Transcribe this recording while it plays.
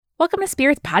Welcome to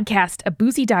Spirits Podcast, a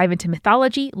boozy dive into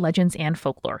mythology, legends, and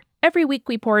folklore. Every week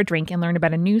we pour a drink and learn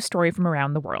about a new story from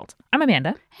around the world. I'm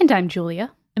Amanda. And I'm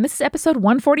Julia. And this is episode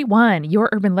 141, Your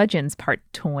Urban Legends, part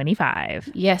 25.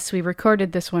 Yes, we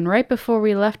recorded this one right before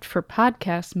we left for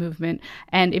Podcast Movement.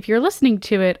 And if you're listening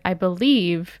to it, I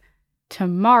believe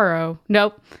tomorrow.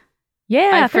 Nope.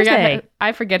 Yeah, Thursday.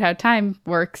 I forget how time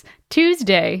works.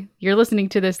 Tuesday, you're listening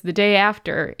to this the day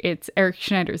after. It's Eric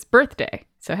Schneider's birthday.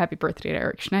 So happy birthday to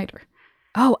Eric Schneider.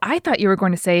 Oh, I thought you were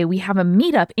going to say we have a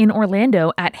meetup in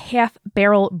Orlando at Half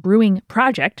Barrel Brewing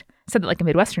Project. Said it like a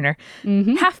Midwesterner.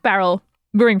 Mm-hmm. Half Barrel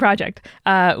Brewing Project,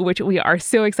 which we are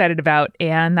so excited about.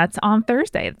 And that's on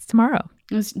Thursday. It's tomorrow.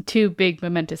 Those two big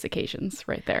momentous occasions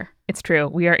right there. It's true.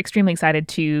 We are extremely excited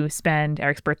to spend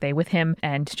Eric's birthday with him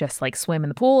and just like swim in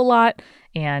the pool a lot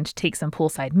and take some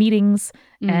poolside meetings.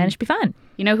 And it should be fun.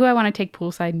 You know who I want to take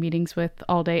poolside meetings with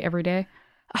all day, every day?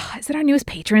 Is it our newest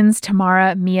patrons?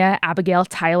 Tamara, Mia, Abigail,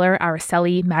 Tyler,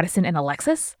 Araceli, Madison, and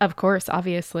Alexis? Of course,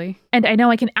 obviously. And I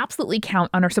know I can absolutely count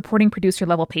on our supporting producer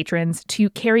level patrons to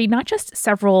carry not just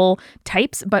several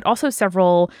types, but also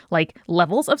several like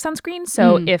levels of sunscreen.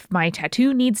 So if my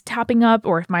tattoo needs topping up,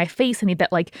 or if my face, I need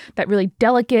that really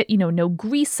delicate, no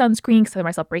grease sunscreen because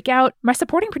otherwise I'll break out. My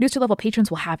supporting producer level patrons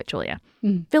will have it, Julia.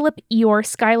 Philip, Eeyore,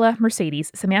 Skyla, Mercedes,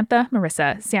 Samantha,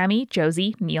 Marissa, Sammy,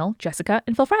 Josie, Neil, Jessica,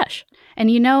 and Phil Fresh. And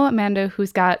you know, Amanda,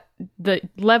 who's got the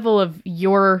level of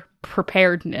your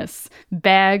preparedness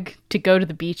bag to go to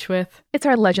the beach with? It's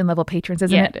our legend level patrons,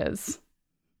 isn't it? Yeah, it is.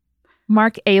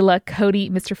 Mark, Ayla, Cody,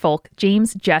 Mr. Folk,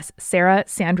 James, Jess, Sarah,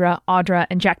 Sandra, Audra,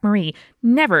 and Jack Marie.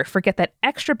 Never forget that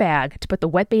extra bag to put the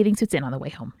wet bathing suits in on the way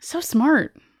home. So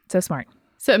smart. So smart.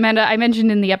 So, Amanda, I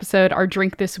mentioned in the episode, our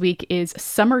drink this week is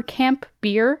Summer Camp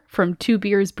beer from Two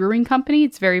Beers Brewing Company.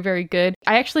 It's very, very good.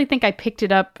 I actually think I picked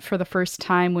it up for the first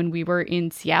time when we were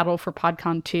in Seattle for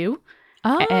PodCon 2.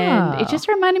 Oh. And it just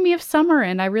reminded me of summer,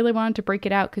 and I really wanted to break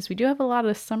it out because we do have a lot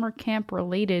of summer camp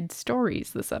related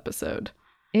stories this episode.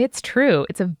 It's true.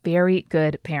 It's a very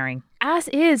good pairing. As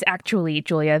is, actually,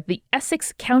 Julia, the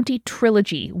Essex County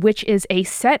Trilogy, which is a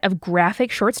set of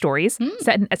graphic short stories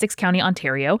set in Essex County,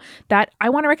 Ontario, that I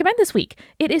want to recommend this week.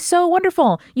 It is so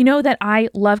wonderful. You know that I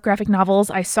love graphic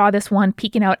novels. I saw this one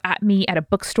peeking out at me at a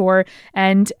bookstore,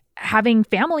 and having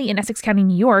family in Essex County,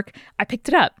 New York, I picked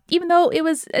it up. Even though it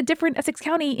was a different Essex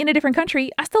County in a different country,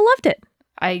 I still loved it.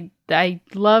 I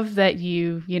love that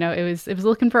it was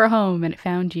looking for a home and it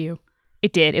found you.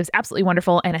 It did. It was absolutely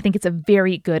wonderful, and I think it's a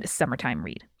very good summertime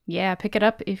read. Yeah, pick it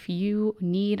up if you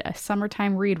need a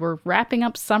summertime read. We're wrapping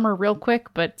up summer real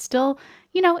quick, but still,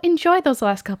 enjoy those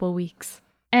last couple of weeks.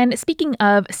 And speaking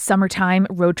of summertime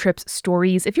road trips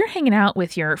stories, if you're hanging out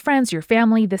with your friends, your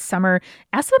family this summer,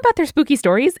 ask them about their spooky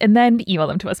stories and then email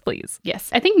them to us, please. Yes,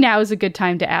 I think now is a good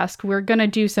time to ask. We're going to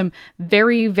do some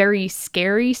very, very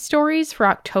scary stories for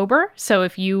October. So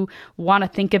if you want to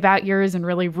think about yours and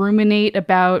really ruminate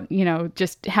about,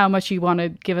 just how much you want to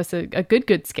give us a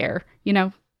good scare,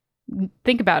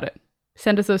 think about it.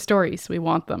 Send us those stories. We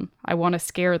want them. I want to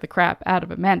scare the crap out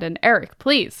of Amanda and Eric,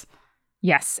 please.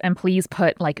 Yes, and please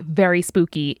put very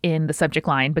spooky in the subject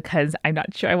line because I'm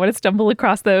not sure I want to stumble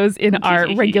across those in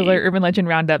our regular Urban Legend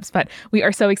roundups, but we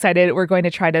are so excited. We're going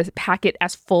to try to pack it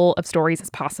as full of stories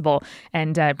as possible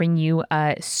and bring you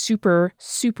a super,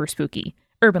 super spooky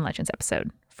Urban Legends episode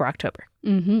for October.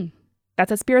 Mm-hmm.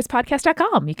 That's at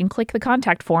spiritspodcast.com. You can click the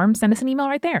contact form, send us an email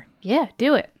right there. Yeah,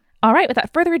 do it. All right,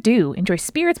 without further ado, enjoy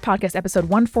Spirits Podcast episode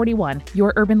 141,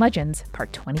 Your Urban Legends,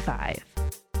 part 25.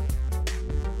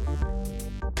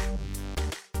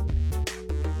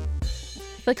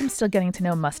 I feel like I'm still getting to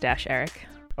know Mustache Eric.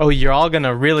 Oh, you're all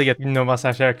gonna really get to know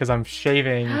Mustache Eric because I'm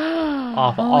shaving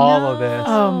off all of this.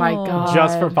 Oh my god!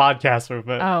 Just for podcast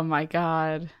movement. Oh my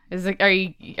god! Are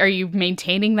you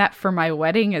maintaining that for my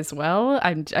wedding as well?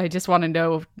 I just want to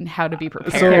know how to be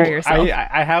prepared. So yourself.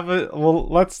 I have a well.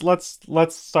 Let's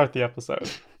start the episode.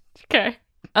 Okay.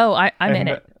 Oh, I'm in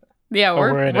it. Yeah,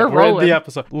 we're rolling. We're in the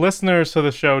episode. Listeners to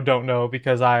the show don't know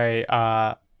because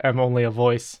I am only a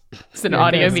voice. It's an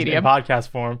audio medium. In podcast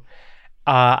form.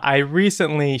 I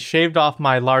recently shaved off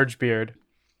my large beard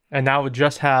and now would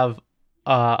just have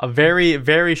a very,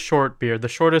 very short beard, the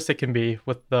shortest it can be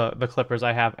with the clippers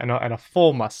I have, and a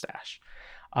full mustache.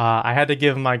 I had to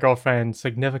give my girlfriend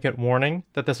significant warning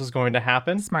that this was going to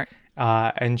happen. Smart.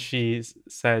 And she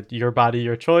said, your body,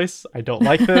 your choice. I don't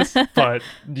like this, but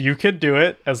you could do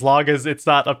it as long as it's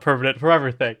not a permanent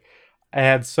forever thing.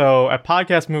 And so at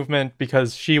Podcast Movement,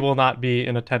 because she will not be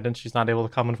in attendance, she's not able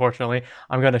to come, unfortunately,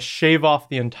 I'm going to shave off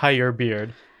the entire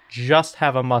beard, just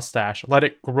have a mustache, let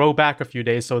it grow back a few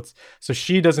days so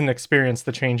she doesn't experience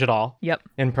the change at all. Yep.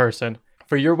 In person.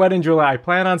 For your wedding, Julia, I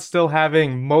plan on still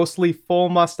having mostly full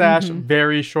mustache,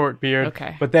 very short beard.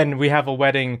 Okay. But then we have a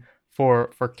wedding for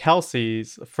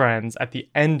Kelsey's friends at the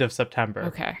end of September.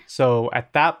 Okay. So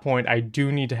at that point, I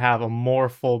do need to have a more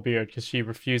full beard because she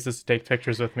refuses to take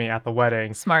pictures with me at the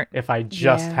wedding. Smart. If I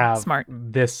just have Smart.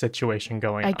 this situation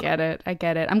going on. I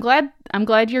get it. I'm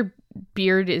glad your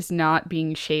beard is not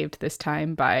being shaved this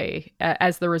time by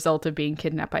as the result of being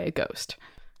kidnapped by a ghost.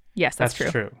 Yes, that's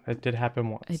true. It did happen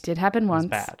once. It did happen once.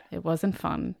 It was bad. It wasn't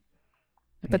fun.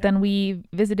 But then we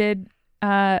visited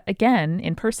again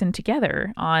in person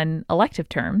together on elective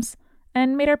terms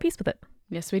and made our peace with it.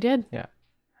 Yes, we did. Yeah.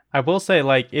 I will say,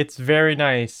 like, it's very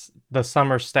nice, the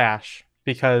summer stash,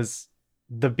 because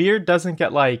the beard doesn't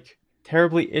get, like,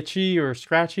 terribly itchy or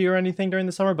scratchy or anything during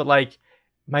the summer, but, like,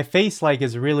 my face, like,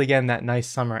 is really getting that nice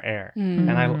summer air.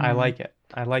 And I like it.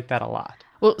 I like that a lot.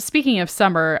 Well, speaking of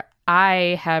summer,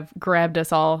 I have grabbed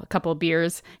us all a couple of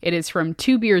beers. It is from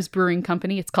Two Beers Brewing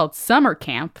Company. It's called Summer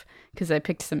Camp, because I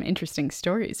picked some interesting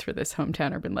stories for this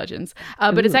Hometown Urban Legends.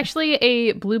 But it's actually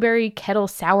a blueberry kettle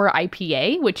sour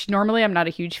IPA, which normally I'm not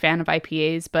a huge fan of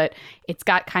IPAs, but it's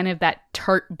got kind of that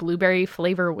tart blueberry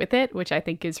flavor with it, which I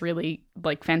think is really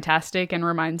like fantastic and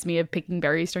reminds me of picking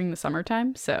berries during the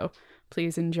summertime. So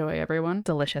please enjoy, everyone.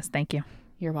 Delicious. Thank you.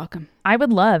 You're welcome. I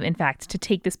would love, in fact, to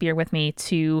take this beer with me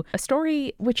to a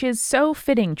story which is so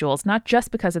fitting, Jules, not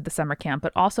just because of the summer camp,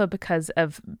 but also because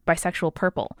of Bisexual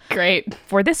Purple. Great.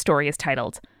 For this story is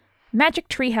titled Magic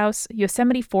Treehouse,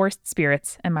 Yosemite Forest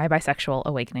Spirits, and My Bisexual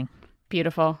Awakening.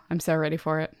 Beautiful. I'm so ready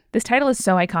for it. This title is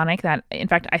so iconic that, in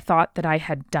fact, I thought that I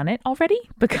had done it already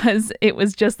because it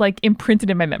was just like imprinted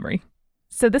in my memory.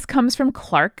 So this comes from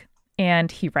Clark,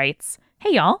 and he writes,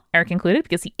 "Hey y'all," Eric included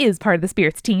because he is part of the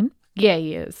Spirits team. Yeah,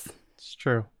 he is. It's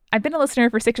true. I've been a listener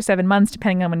for 6 or 7 months,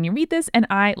 depending on when you read this, and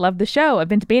I love the show. I've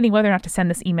been debating whether or not to send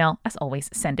this email. As always,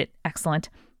 send it. Excellent.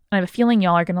 And I have a feeling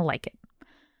y'all are going to like it.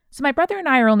 So my brother and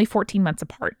I are only 14 months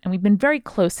apart, and we've been very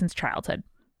close since childhood.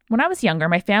 When I was younger,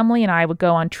 my family and I would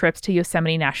go on trips to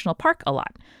Yosemite National Park a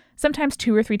lot. Sometimes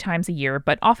 2 or 3 times a year,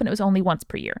 but often it was only once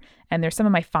per year, and they're some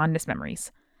of my fondest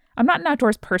memories. I'm not an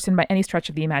outdoors person by any stretch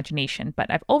of the imagination, but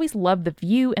I've always loved the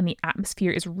view, and the atmosphere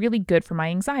is really good for my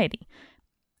anxiety.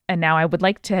 And now I would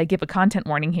like to give a content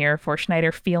warning here for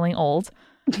Schneider feeling old.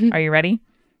 Are you ready?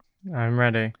 I'm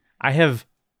ready. I have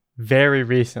very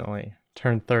recently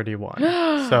turned 31.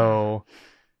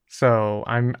 so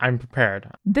I'm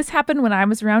prepared. This happened when I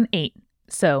was around 8,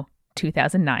 so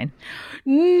 2009.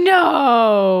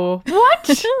 No.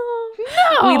 What?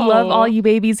 No. We love all you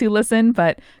babies who listen,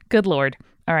 but good Lord.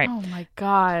 All right. Oh my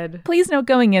God. Please note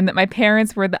going in that my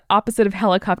parents were the opposite of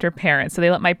helicopter parents, so they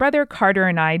let my brother, Carter,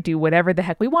 and I do whatever the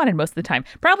heck we wanted most of the time.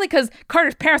 Probably because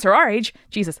Carter's parents are our age.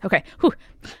 Jesus. Okay. Whew.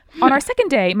 On our second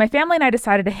day, my family and I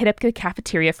decided to hit up the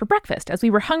cafeteria for breakfast, as we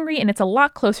were hungry and it's a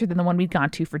lot closer than the one we'd gone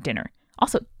to for dinner.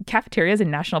 Also, cafeterias in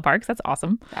national parks, that's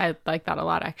awesome. I like that a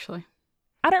lot, actually.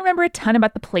 I don't remember a ton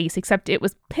about the place, except it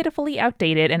was pitifully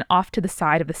outdated, and off to the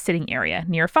side of the sitting area,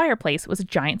 near a fireplace, was a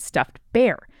giant stuffed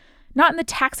bear. Not in the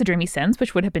taxidermy sense,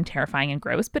 which would have been terrifying and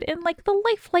gross, but in like the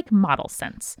lifelike model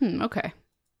sense. Okay.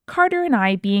 Carter and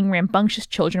I, being rambunctious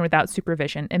children without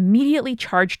supervision, immediately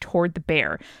charged toward the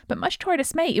bear, but much to our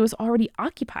dismay, it was already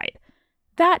occupied.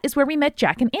 That is where we met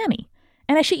Jack and Annie.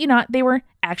 And I shit you not, they were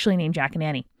actually named Jack and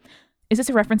Annie. Is this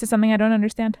a reference to something I don't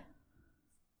understand?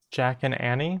 Jack and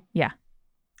Annie? Yeah.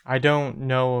 I don't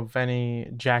know of any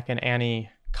Jack and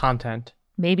Annie content.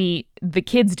 Maybe the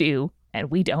kids do,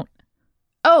 and we don't.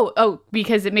 Oh,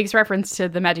 because it makes reference to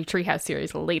the Magic Treehouse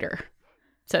series later.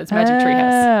 So it's Magic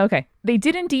Treehouse. Okay. They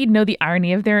did indeed know the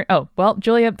irony of their... Oh, well,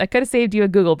 Julia, I could have saved you a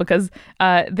Google because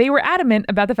they were adamant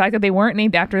about the fact that they weren't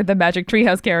named after the Magic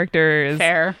Treehouse characters.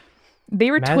 Fair. They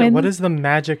were twins. What is the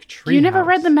Magic Treehouse? You never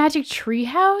read the Magic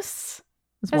Treehouse?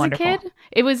 As wonderful. A kid?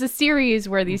 It was a series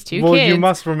where these two kids... Well, you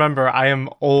must remember, I am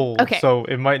old, okay. So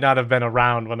it might not have been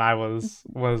around when I was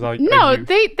like... No,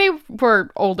 they were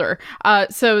older.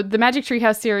 So the Magic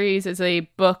Treehouse series is a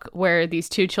book where these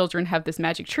two children have this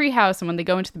magic treehouse, and when they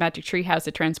go into the magic treehouse,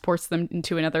 it transports them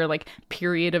into another like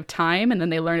period of time, and then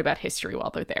they learn about history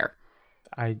while they're there.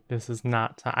 This is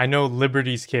not... I know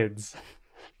Liberty's kids.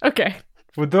 Okay.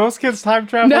 Would those kids time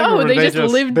travel? No, they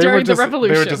just lived during the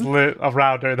Revolution. They were just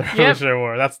around during the Revolutionary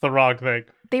War. That's the wrong thing.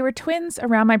 They were twins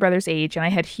around my brother's age, and I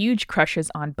had huge crushes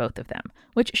on both of them,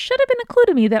 which should have been a clue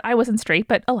to me that I wasn't straight,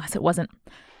 but alas, it wasn't.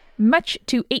 Much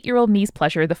to 8-year-old me's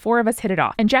pleasure, the 4 of us hit it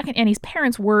off, and Jack and Annie's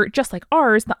parents were, just like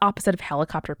ours, the opposite of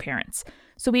helicopter parents.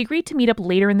 So we agreed to meet up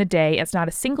later in the day, as not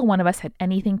a single one of us had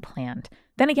anything planned.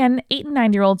 Then again, 8 and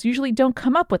 9-year-olds usually don't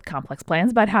come up with complex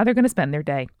plans about how they're going to spend their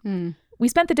day. We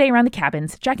spent the day around the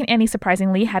cabins. Jack and Annie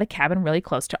surprisingly had a cabin really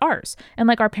close to ours, and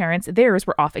like our parents, theirs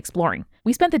were off exploring.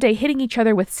 We spent the day hitting each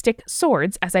other with stick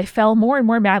swords as I fell more and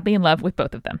more madly in love with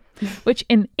both of them, which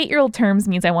in 8-year-old terms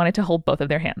means I wanted to hold both of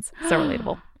their hands. So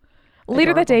relatable.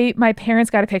 Later that day, my parents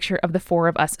got a picture of the 4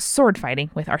 of us sword fighting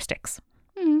with our sticks.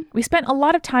 We spent a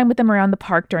lot of time with them around the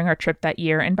park during our trip that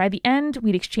year, and by the end,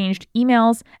 we'd exchanged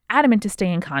emails, adamant to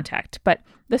stay in contact. But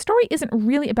the story isn't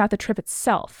really about the trip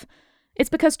itself. It's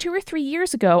because 2 or 3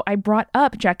 years ago, I brought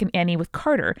up Jack and Annie with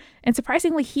Carter, and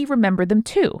surprisingly, he remembered them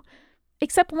too.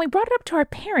 Except when we brought it up to our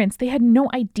parents, they had no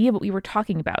idea what we were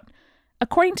talking about.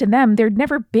 According to them, there'd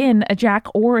never been a Jack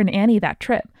or an Annie that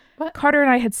trip. What? Carter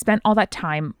and I had spent all that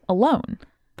time alone.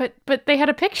 But they had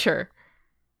a picture.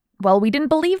 Well, we didn't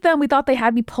believe them. We thought they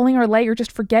had me pulling our leg or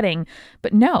just forgetting.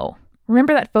 But no.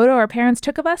 Remember that photo our parents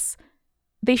took of us?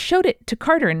 They showed it to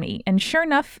Carter and me, and sure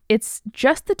enough, it's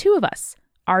just the 2 of us.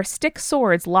 Our stick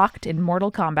swords locked in mortal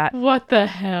combat. What the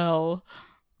hell?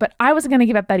 But I wasn't going to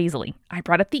give up that easily. I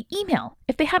brought up the email.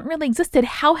 If they hadn't really existed,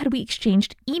 how had we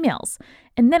exchanged emails?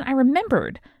 And then I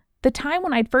remembered the time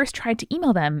when I'd first tried to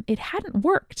email them, it hadn't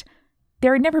worked.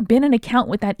 There had never been an account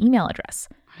with that email address.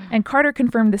 And Carter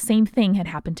confirmed the same thing had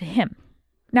happened to him.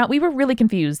 Now, we were really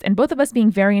confused, and both of us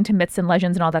being very into myths and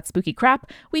legends and all that spooky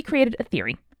crap, we created a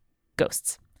theory.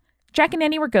 Ghosts. Jack and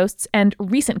Annie were ghosts, and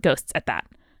recent ghosts at that.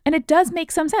 And it does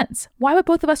make some sense. Why would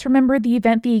both of us remember the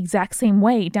event the exact same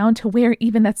way, down to where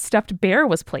even that stuffed bear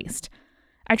was placed?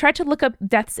 I tried to look up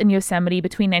deaths in Yosemite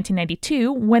between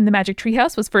 1992, when The Magic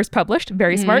Treehouse was first published,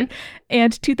 very smart,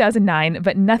 and 2009,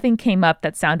 but nothing came up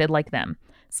that sounded like them.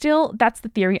 Still, that's the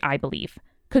theory I believe.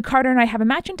 Could Carter and I have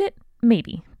imagined it?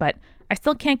 Maybe, but I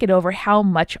still can't get over how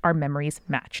much our memories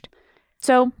matched.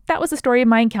 So that was the story of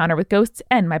my encounter with ghosts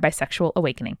and my bisexual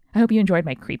awakening. I hope you enjoyed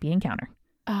my creepy encounter.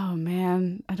 Oh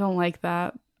man, I don't like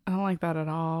that. I don't like that at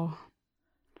all.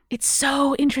 It's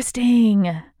so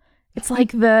interesting. It's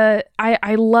like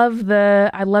I love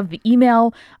the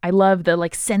email. I love the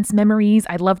sense memories.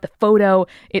 I love the photo.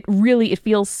 It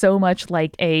feels so much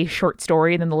like a short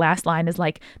story. And then the last line is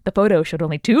like, the photo showed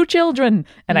only 2 children.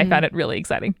 And I found it really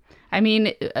exciting. I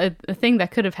mean, a thing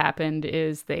that could have happened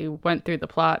is they went through the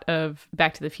plot of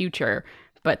Back to the Future,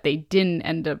 but they didn't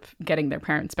end up getting their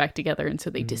parents back together, and so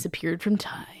they disappeared from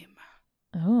time.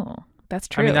 Oh, that's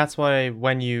true. I mean, that's why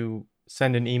when you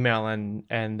send an email and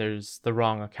there's the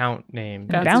wrong account name,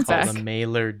 Bounce it's called back. a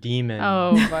mailer demon.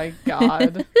 Oh my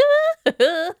god.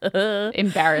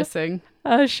 Embarrassing.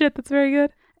 Oh shit, that's very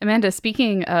good. Amanda,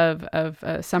 speaking of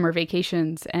summer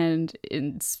vacations and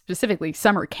specifically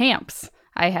summer camps,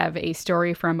 I have a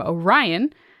story from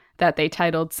Orion that they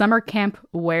titled Summer Camp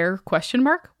Where?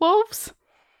 Wolves?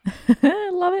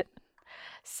 Love it.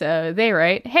 So they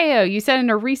write, "Heyo, you said in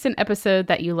a recent episode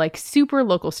that you like super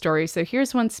local stories, so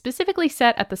here's one specifically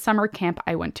set at the summer camp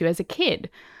I went to as a kid.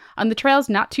 On the trails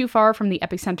not too far from the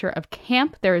epicenter of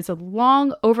camp, there is a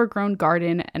long, overgrown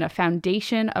garden and a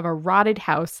foundation of a rotted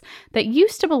house that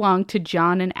used to belong to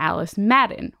John and Alice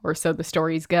Madden, or so the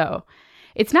stories go.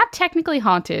 It's not technically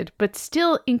haunted, but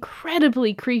still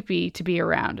incredibly creepy to be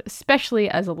around, especially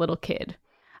as a little kid.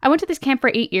 I went to this camp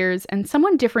for 8 years, and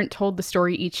someone different told the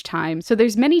story each time, so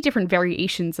there's many different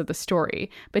variations of the story,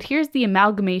 but here's the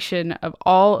amalgamation of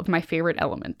all of my favorite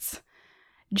elements.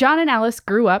 John and Alice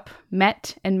grew up,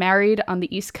 met, and married on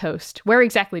the East Coast. Where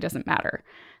exactly doesn't matter.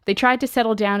 They tried to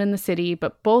settle down in the city,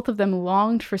 but both of them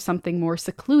longed for something more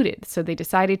secluded, so they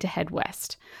decided to head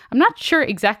west. I'm not sure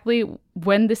exactly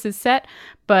when this is set,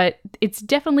 but it's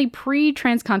definitely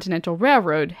pre-Transcontinental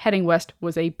Railroad. Heading west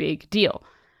was a big deal.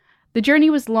 The journey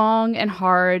was long and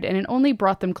hard, and it only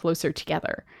brought them closer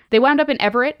together. They wound up in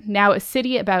Everett, now a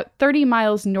city about 30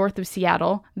 miles north of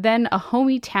Seattle, then a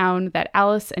homey town that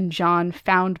Alice and John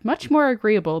found much more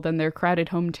agreeable than their crowded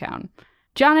hometown.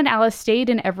 John and Alice stayed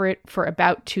in Everett for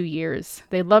about 2 years.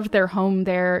 They loved their home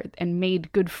there and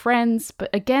made good friends, but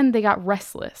again, they got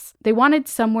restless. They wanted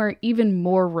somewhere even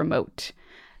more remote.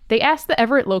 They asked the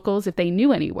Everett locals if they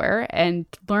knew anywhere and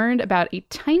learned about a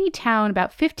tiny town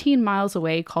about 15 miles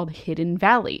away called Hidden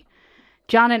Valley.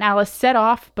 John and Alice set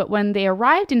off, but when they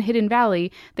arrived in Hidden Valley,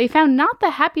 they found not the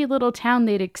happy little town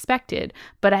they'd expected,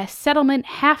 but a settlement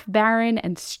half barren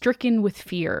and stricken with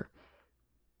fear.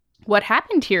 What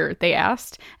happened here? They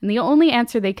asked, and the only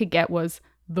answer they could get was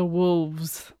the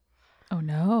wolves. Oh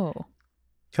no.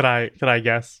 Could I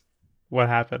guess what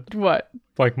happened? What?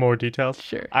 Like more details?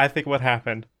 Sure. I think what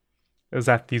happened is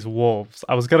that these wolves,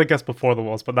 I was going to guess before the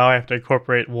wolves, but now I have to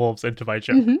incorporate wolves into my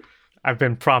joke. Mm-hmm. I've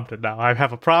been prompted now. I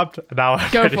have a prompt, and now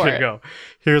I'm Go ready for to it. go.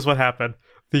 Here's what happened.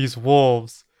 These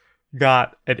wolves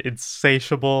got an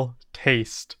insatiable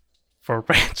taste for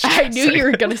ranch I knew dressing. you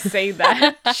were going to say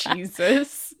that.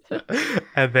 Jesus.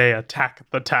 And they attack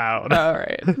the town. All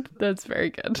right. That's very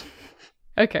good.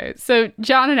 Okay, so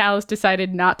John and Alice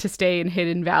decided not to stay in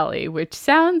Hidden Valley, which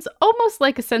sounds almost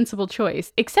like a sensible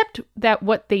choice, except that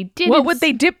what they did... What would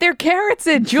they dip their carrots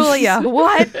in, Julia?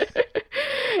 What?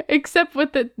 Except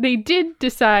what they did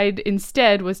decide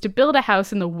instead was to build a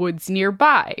house in the woods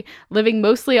nearby, living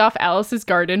mostly off Alice's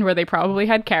garden where they probably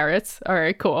had carrots. All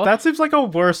right, cool. That seems like a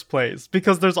worse place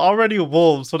because there's already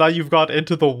wolves, so now you've got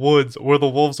into the woods where the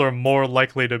wolves are more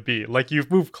likely to be. Like, you've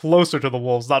moved closer to the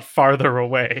wolves, not farther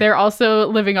away. They're also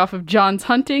living off of John's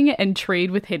hunting and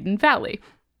trade with Hidden Valley.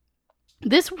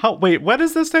 Wait, when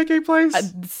is this taking place?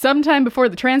 Sometime before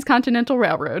the Transcontinental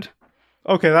Railroad.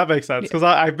 Okay, that makes sense, because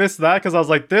I missed that, because I was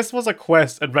like, this was a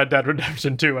quest in Red Dead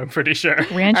Redemption 2, I'm pretty sure.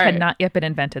 Ranch All had right. not yet been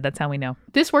invented. That's how we know.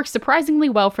 This worked surprisingly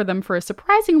well for them for a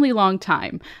surprisingly long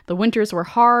time. The winters were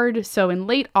hard, so in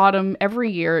late autumn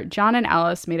every year, John and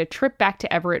Alice made a trip back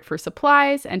to Everett for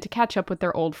supplies and to catch up with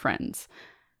their old friends.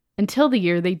 Until the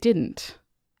year they didn't.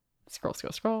 Scroll,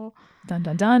 scroll, scroll. Dun,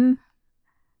 dun, dun.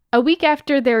 A week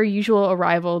after their usual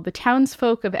arrival, the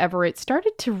townsfolk of Everett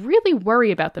started to really worry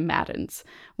about the Maddens.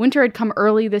 Winter had come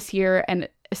early this year, and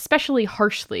especially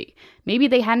harshly. Maybe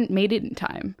they hadn't made it in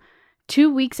time.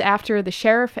 2 weeks after, the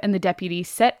sheriff and the deputy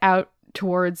set out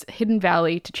towards Hidden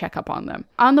Valley to check up on them.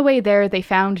 On the way there, they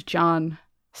found John,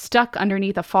 stuck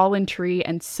underneath a fallen tree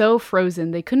and so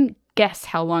frozen they couldn't guess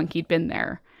how long he'd been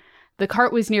there. The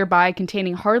cart was nearby,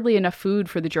 containing hardly enough food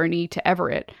for the journey to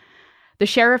Everett. The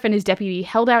sheriff and his deputy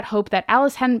held out hope that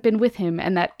Alice hadn't been with him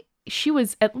and that she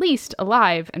was at least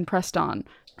alive, and pressed on.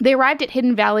 They arrived at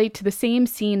Hidden Valley to the same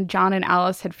scene John and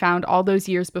Alice had found all those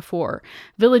years before.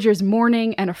 Villagers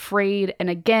mourning and afraid,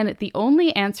 and again, the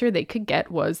only answer they could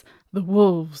get was, "The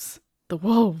wolves, the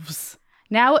wolves."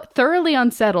 Now thoroughly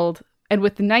unsettled, and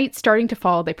with the night starting to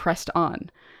fall, they pressed on.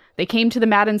 They came to the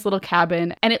Maddens' little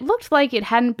cabin, and it looked like it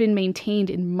hadn't been maintained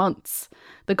in months.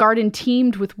 The garden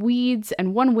teemed with weeds,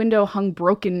 and one window hung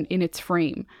broken in its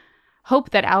frame. Hope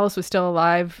that Alice was still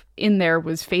alive in there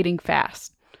was fading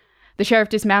fast. The sheriff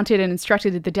dismounted and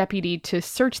instructed the deputy to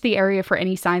search the area for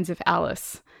any signs of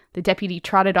Alice. The deputy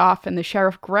trotted off, and the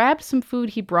sheriff grabbed some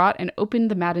food he brought and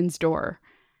opened the Maddens' door.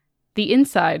 The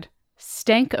inside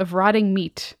stank of rotting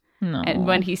meat. No. And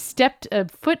when he stepped a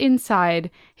foot inside,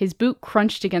 his boot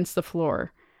crunched against the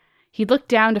floor. He looked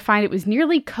down to find it was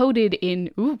nearly coated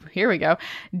in, here we go,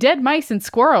 dead mice and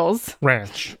squirrels.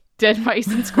 Ranch. Dead mice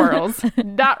and squirrels,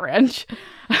 not ranch.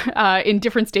 In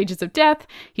different stages of death,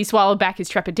 he swallowed back his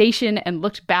trepidation and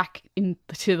looked back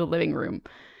into the living room.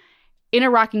 In a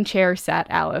rocking chair sat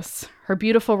Alice. Her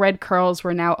beautiful red curls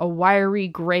were now a wiry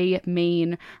gray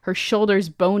mane, her shoulders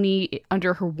bony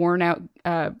under her worn-out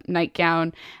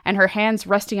nightgown, and her hands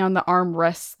resting on the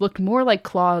armrests looked more like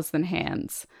claws than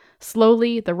hands.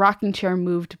 Slowly, the rocking chair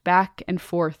moved back and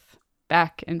forth,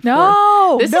 back and forth.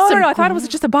 No! This is No, some I thought it was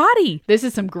just a body. This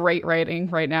is some great writing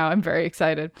right now. I'm very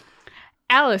excited.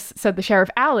 "Alice," said the sheriff,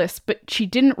 "Alice," but she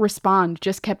didn't respond,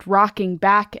 just kept rocking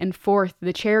back and forth,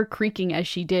 the chair creaking as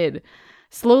she did.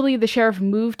 Slowly, the sheriff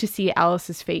moved to see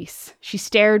Alice's face. She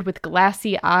stared with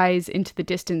glassy eyes into the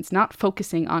distance, not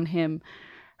focusing on him.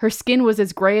 Her skin was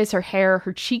as gray as her hair,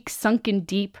 her cheeks sunken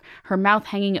deep, her mouth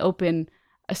hanging open.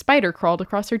 A spider crawled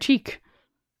across her cheek.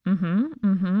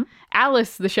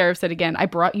 "Alice," the sheriff said again, "I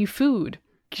brought you food."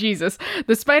 Jesus.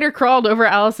 The spider crawled over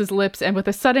Alice's lips, and with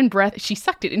a sudden breath, she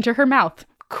sucked it into her mouth.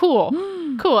 Cool.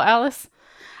 Cool, Alice.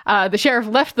 The sheriff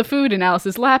left the food in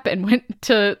Alice's lap and went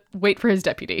to wait for his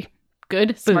deputy.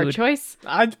 Good, smart Food. choice.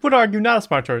 I would argue not a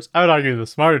smart choice. I would argue the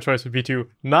smarter choice would be to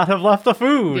not have left the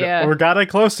food. Yeah. Or gotten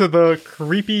close to the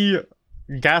creepy,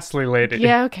 ghastly lady.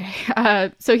 Yeah,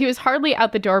 okay. So he was hardly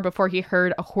out the door before he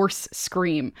heard a horse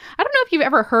scream. I don't know if you've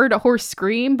ever heard a horse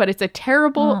scream, but it's a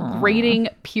terrible, grating,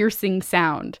 piercing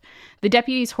sound. The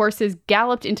deputy's horses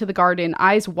galloped into the garden,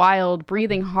 eyes wild,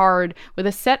 breathing hard, with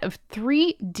a set of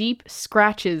 3 deep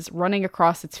scratches running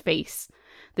across its face.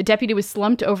 The deputy was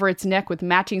slumped over its neck with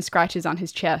matching scratches on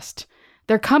his chest.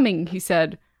 "They're coming," he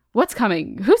said. "What's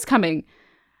coming? Who's coming?"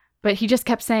 But he just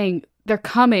kept saying, "They're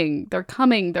coming, they're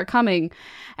coming, they're coming."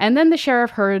 And then the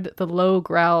sheriff heard the low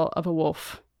growl of a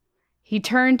wolf. He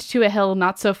turned to a hill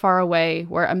not so far away,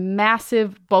 where a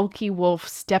massive, bulky wolf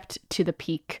stepped to the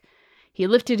peak. He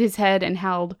lifted his head and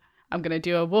howled. I'm going to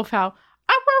do a wolf howl,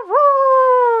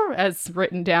 as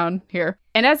written down here.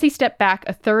 And as he stepped back,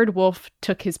 a third wolf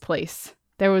took his place.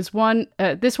 There was one,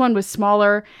 this one was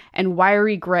smaller and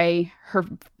wiry gray, her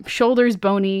shoulders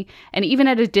bony, and even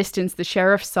at a distance, the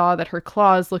sheriff saw that her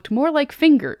claws looked more like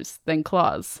fingers than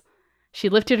claws. She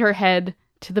lifted her head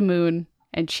to the moon,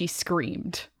 and she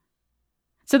screamed.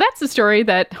 So that's the story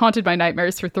that haunted my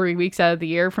nightmares for 3 weeks out of the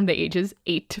year from the ages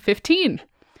 8 to 15.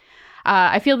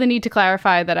 I feel the need to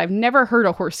clarify that I've never heard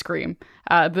a horse scream.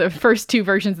 The first 2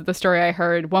 versions of the story I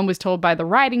heard, one was told by the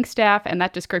riding staff, and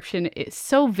that description is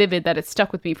so vivid that it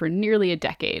stuck with me for nearly a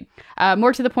decade.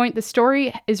 More to the point, the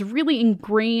story is really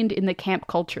ingrained in the camp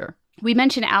culture. We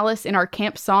mention Alice in our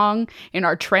camp song, in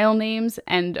our trail names,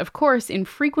 and of course in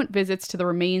frequent visits to the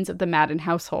remains of the Madden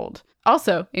household.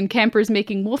 Also, in campers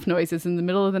making wolf noises in the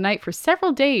middle of the night for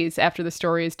several days after the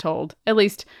story is told. At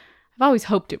least, I've always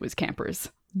hoped it was campers.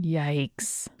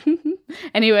 Yikes.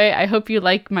 Anyway, I hope you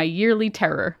like my yearly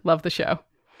terror. Love the show.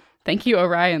 Thank you,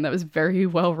 Orion. That was very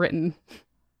well written.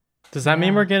 Does that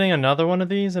mean we're getting another one of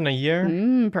these in a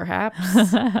year? Perhaps.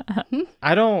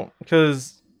 I don't,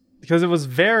 because it was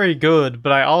very good,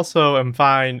 but I also am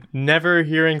fine never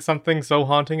hearing something so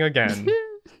haunting again.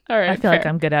 All right. I feel like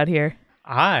I'm good out here.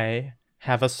 I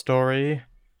have a story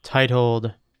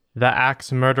titled The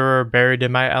Axe Murderer Buried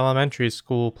in My Elementary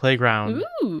School Playground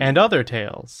and Other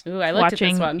Tales. Ooh, I looked at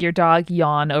this one. Watching your dog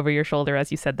yawn over your shoulder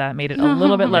as you said that made it a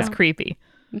little bit less creepy.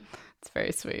 It's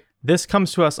very sweet. This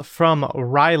comes to us from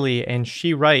Riley, and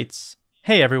she writes,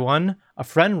 "Hey everyone, a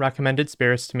friend recommended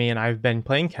Spirits to me, and I've been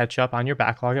playing catch up on your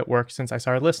backlog at work since I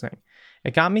started listening.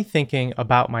 It got me thinking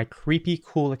about my creepy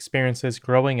cool experiences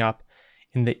growing up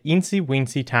in the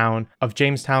eensy-weensy town of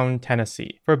Jamestown,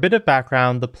 Tennessee. For a bit of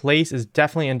background, the place is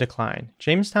definitely in decline.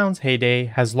 Jamestown's heyday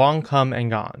has long come and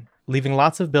gone, leaving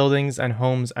lots of buildings and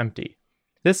homes empty.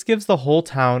 This gives the whole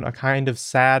town a kind of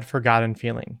sad, forgotten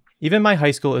feeling. Even my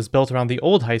high school is built around the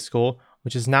old high school,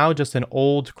 which is now just an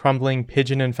old, crumbling,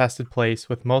 pigeon-infested place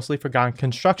with mostly forgotten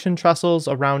construction trestles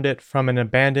around it from an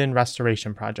abandoned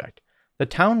restoration project. The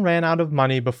town ran out of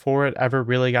money before it ever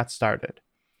really got started.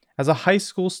 As a high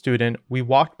school student, we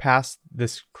walked past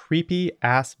this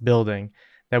creepy-ass building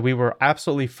that we were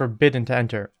absolutely forbidden to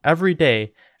enter every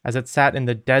day as it sat in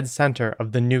the dead center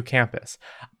of the new campus.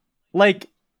 Like,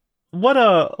 what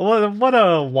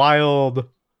a wild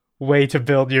way to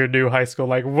build your new high school,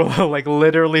 like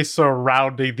literally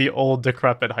surrounding the old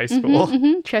decrepit high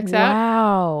school. Checks out.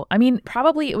 Wow. I mean,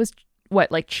 probably it was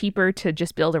cheaper to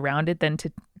just build around it than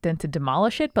to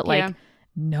demolish it, but Yeah.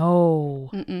 no.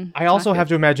 I also have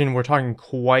to imagine we're talking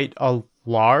quite a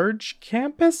large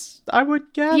campus, I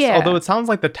would guess. Yeah. Although it sounds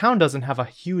like the town doesn't have a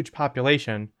huge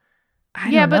population. I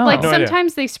Yeah, don't but know. like No idea.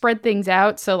 sometimes they spread things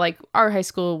out. So like our high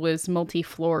school was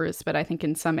multi-floors, but I think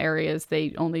in some areas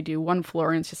they only do one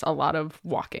floor and it's just a lot of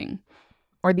walking.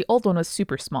 Or the old one was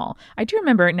super small. I do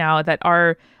remember now that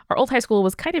our old high school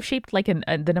was kind of shaped like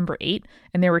the number 8,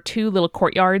 and there were 2 little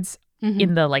courtyards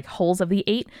in the like holes of the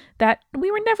 8 that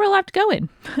we were never allowed to go in.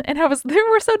 And they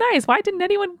were so nice. Why didn't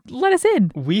anyone let us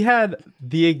in? We had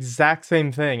the exact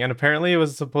same thing, and apparently it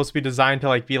was supposed to be designed to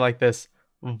like be like this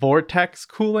vortex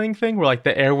cooling thing where like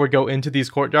the air would go into these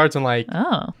courtyards and like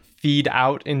Oh. feed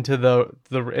out into the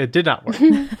it did not work.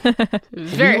 It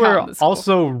was very We hot were in the school.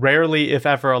 also rarely, if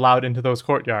ever, allowed into those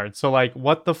courtyards. So like,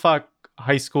 what the fuck,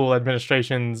 high school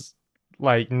administrations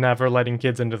like never letting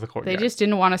kids into the They courtyard? just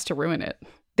didn't want us to ruin it.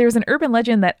 There's an urban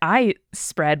legend that I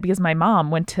spread because my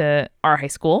mom went to our high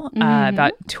school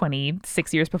about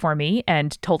 26 years before me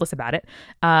and told us about it.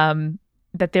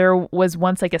 That there was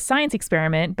once like a science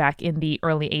experiment back in the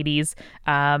early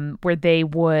 80s where they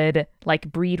would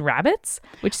like breed rabbits,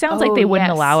 which sounds like Oh, they wouldn't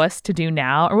yes. allow us to do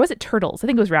now. Or was it turtles? I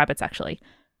think it was rabbits, actually.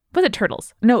 Was it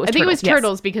turtles? No, it was I think turtles. it was yes.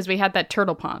 turtles because we had that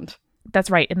turtle pond. That's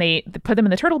right. And they put them in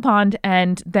the turtle pond,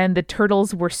 and then the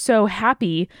turtles were so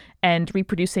happy and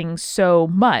reproducing so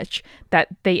much that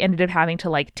they ended up having to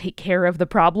like take care of the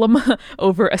problem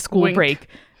over a school Wink. break.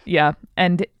 Yeah.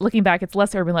 And looking back, it's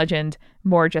less urban legend,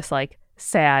 more just like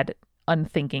sad,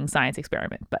 unthinking science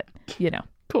experiment. But,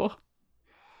 Cool.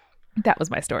 that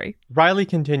was my story. Riley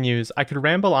continues, I could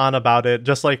ramble on about it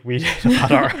just like we did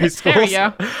about our high There schools. we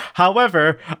go.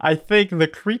 However, I think the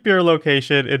creepier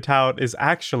location in town is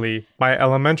actually my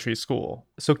elementary school.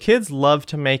 So kids love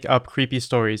to make up creepy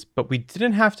stories, but we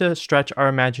didn't have to stretch our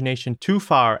imagination too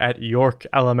far at York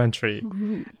Elementary.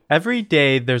 Every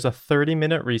day there's a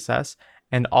 30-minute recess,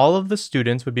 and all of the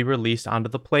students would be released onto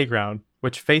the playground,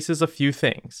 which faces a few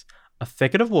things: a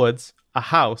thicket of woods, a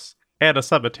house, and a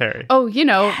cemetery. Oh,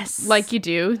 Yes. like you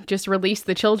do, just release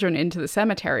the children into the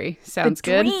cemetery. Sounds the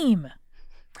good. dream.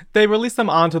 They release them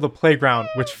onto the playground,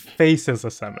 which faces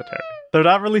a cemetery. They're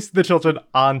not releasing the children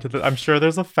onto the... I'm sure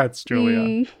there's a fence,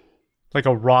 Julia. Like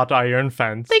a wrought iron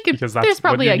fence. They could. because that's There's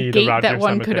probably what you a need gate around that your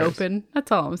one could cemeteries. open.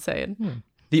 That's all I'm saying.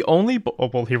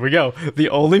 Well, here we go. The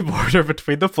only border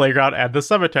between the playground and the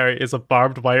cemetery is a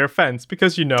barbed wire fence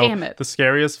because, Damn it. the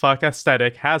scary as fuck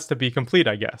aesthetic has to be complete,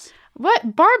 I guess.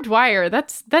 What? Barbed wire?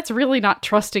 That's really not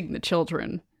trusting the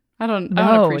children. I don't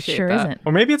No, it appreciate sure that. isn't.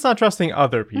 Or maybe it's not trusting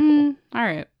other people. All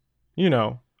right. You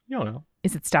don't know.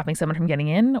 Is it stopping someone from getting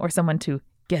in or someone to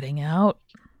getting out?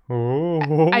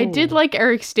 Oh. I did like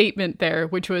Eric's statement there,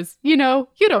 which was, you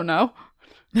don't know.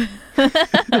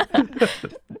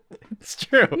 It's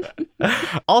true.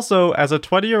 Also, as a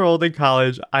 20-year-old in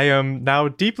college, I am now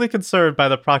deeply concerned by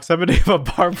the proximity of a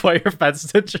barbed wire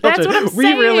fence to children. That's what I'm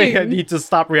We really saying. need to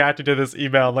stop reacting to this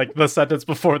email like the sentence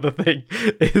before the thing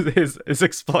is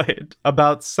explained.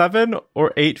 About 7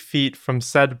 or 8 feet from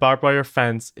said barbed wire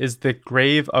fence is the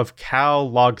grave of Cal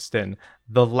Logston,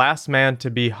 the last man to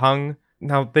be hung.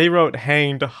 Now, they wrote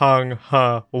hanged, hung,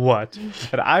 what?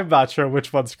 And I'm not sure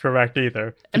which one's correct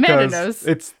either. Amanda because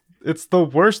knows. It's the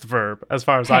worst verb as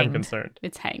far as I'm Hanged. concerned.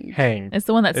 It's hanged. Hanged. It's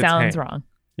the one that It's sounds hanged. wrong.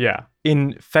 Yeah.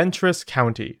 In Fentress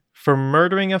County for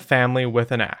murdering a family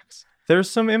with an axe. There's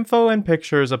some info and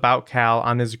pictures about Cal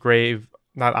on his grave.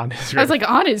 Not on his grave. I was like,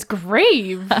 on his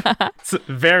grave. It's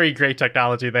very great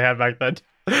technology they had back then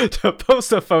to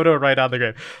post a photo right on the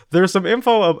grave. There's some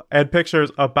info and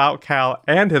pictures about Cal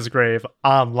and his grave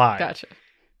online. Gotcha.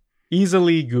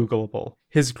 Easily Googleable.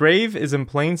 His grave is in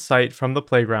plain sight from the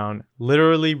playground.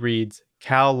 Literally reads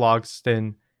Cal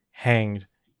Logston, hanged,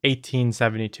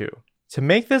 1872. To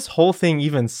make this whole thing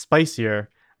even spicier,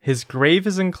 his grave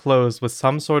is enclosed with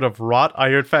some sort of wrought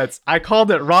iron fence. I called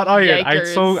it wrought iron.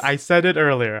 Yikers. I said it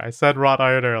earlier. I said wrought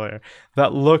iron earlier.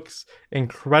 That looks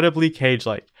incredibly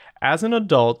cage-like. As an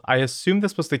adult, I assumed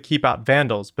this was to keep out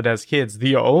vandals, but as kids,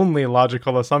 the only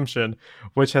logical assumption,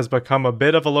 which has become a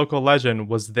bit of a local legend,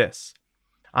 was this.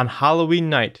 On Halloween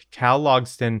night, Cal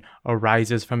Logston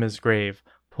arises from his grave,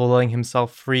 pulling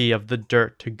himself free of the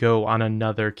dirt to go on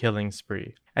another killing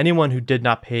spree. Anyone who did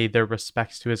not pay their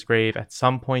respects to his grave at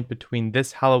some point between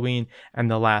this Halloween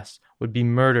and the last would be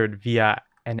murdered via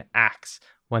an axe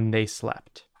while they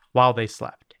slept,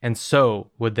 and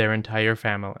so would their entire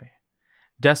family.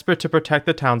 Desperate to protect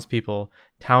the townspeople,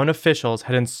 town officials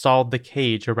had installed the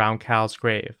cage around Cal's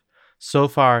grave. So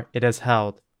far, it has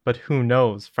held, but who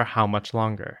knows for how much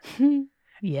longer.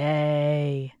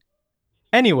 Yay.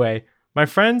 Anyway, my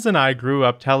friends and I grew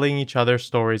up telling each other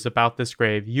stories about this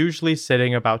grave, usually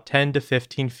sitting about 10 to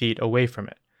 15 feet away from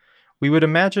it. We would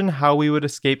imagine how we would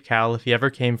escape Cal if he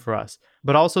ever came for us,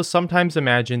 but also sometimes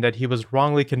imagine that he was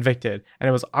wrongly convicted and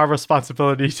it was our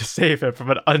responsibility to save him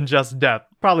from an unjust death.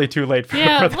 Probably too late for,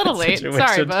 Yeah, for a that little late. situation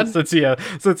Sorry, bud.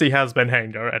 since he has been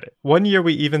hanged already. One year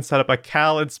we even set up a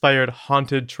Cal-inspired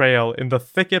haunted trail in the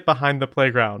thicket behind the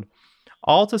playground.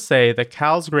 All to say that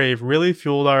Cal's grave really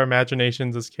fueled our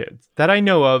imaginations as kids. That I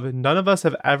know of, none of us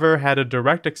have ever had a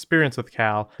direct experience with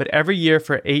Cal, but every year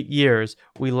for 8 years,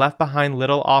 we left behind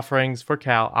little offerings for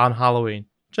Cal on Halloween,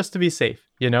 just to be safe,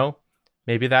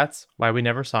 Maybe that's why we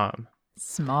never saw him.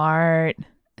 Smart.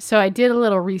 So I did a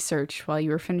little research while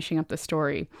you were finishing up the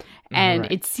story, and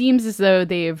Right. it seems as though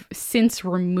they've since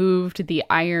removed the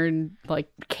iron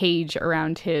cage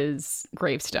around his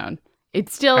gravestone.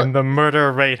 It's still And the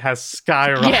murder rate has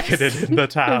skyrocketed Yes. in the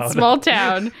town. Small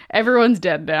town. Everyone's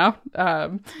dead now.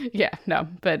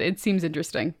 But it seems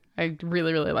interesting. I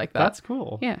really, really like that. That's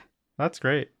cool. Yeah. That's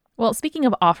great. Well, speaking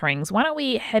of offerings, why don't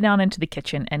we head on into the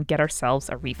kitchen and get ourselves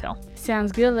a refill?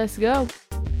 Sounds good. Let's go.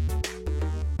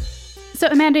 So,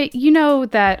 Amanda, you know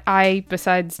that I,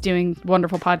 besides doing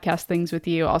wonderful podcast things with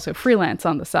you, also freelance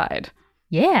on the side.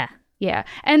 Yeah. Yeah.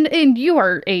 And you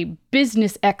are a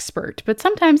business expert, but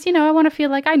sometimes, I want to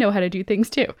feel like I know how to do things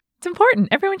too. It's important.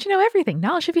 Everyone should know everything.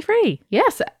 Knowledge should be free.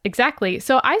 Yes, exactly.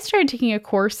 So I started taking a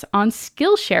course on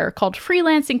Skillshare called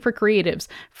Freelancing for Creatives,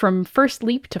 from First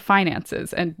Leap to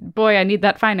Finances. And boy, I need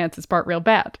that finances part real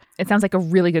bad. It sounds like a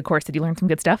really good course. Did you learn some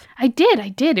good stuff? I did.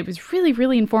 It was really,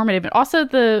 really informative. And also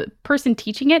the person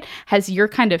teaching it has your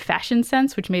kind of fashion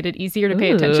sense, which made it easier to pay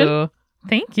attention. Ooh,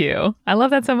 thank you. I love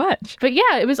that so much. But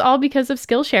yeah, it was all because of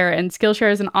Skillshare, and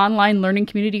Skillshare is an online learning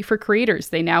community for creators.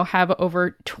 They now have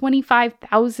over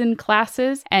 25,000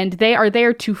 classes, and they are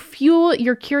there to fuel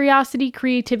your curiosity,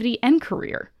 creativity, and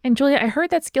career. And Julia, I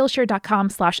heard that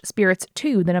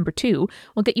Skillshare.com/spirits2, the number 2,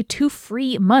 will get you 2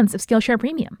 free months of Skillshare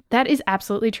Premium. That is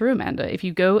absolutely true, Amanda. If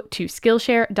you go to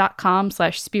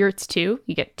Skillshare.com/spirits2,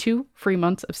 you get 2 free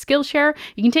months of Skillshare.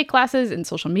 You can take classes in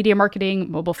social media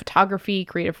marketing, mobile photography,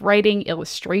 creative writing,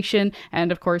 illustration,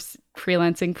 and of course,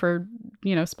 freelancing for,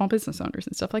 small business owners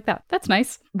and stuff like that. That's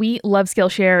nice. We love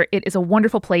Skillshare. It is a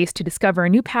wonderful place to discover a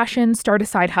new passion, start a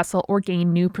side hustle, or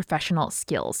gain new professional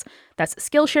skills. That's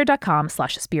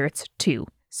Skillshare.com/spirits2.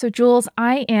 So, Jules,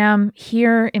 I am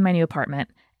here in my new apartment.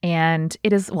 And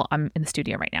it is, well, I'm in the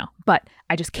studio right now, but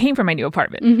I just came from my new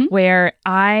apartment where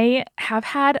I have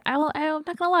had, I'm not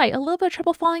going to lie, a little bit of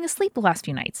trouble falling asleep the last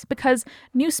few nights because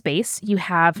new space, you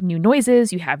have new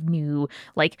noises, you have new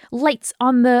like lights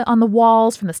on the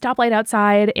walls from the stoplight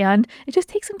outside, and it just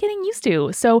takes some getting used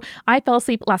to. So I fell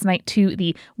asleep last night to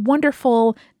the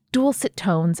wonderful dulcet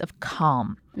tones of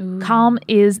Calm. Ooh. Calm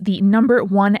is the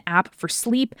 #1 app for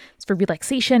sleep. It's for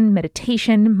relaxation,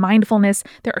 meditation, mindfulness.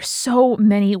 There are so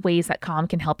many ways that Calm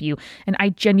can help you. And I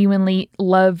genuinely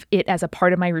love it as a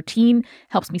part of my routine.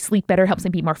 Helps me sleep better, helps me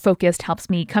be more focused, helps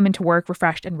me come into work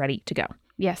refreshed and ready to go.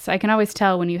 Yes, I can always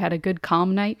tell when you had a good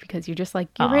Calm night because you're just like,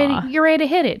 you're ready to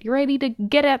hit it. You're ready to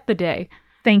get at the day.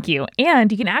 Thank you.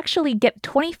 And you can actually get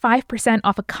 25%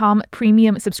 off a Calm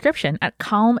premium subscription at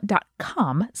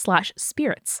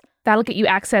calm.com/spirits. That'll get you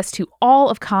access to all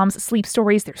of Calm's sleep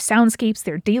stories, their soundscapes,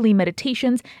 their daily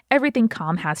meditations, everything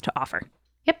Calm has to offer.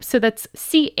 Yep, so that's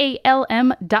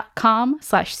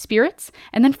calm.com/spirits.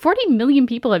 And then 40 million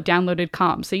people have downloaded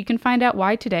Calm. So you can find out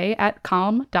why today at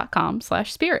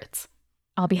calm.com/spirits.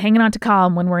 I'll be hanging on to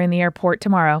Calm when we're in the airport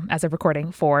tomorrow as of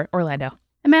recording for Orlando.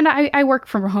 Amanda, I work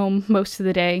from home most of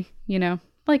the day,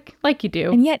 like you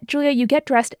do. And yet, Julia, you get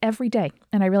dressed every day.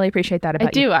 And I really appreciate that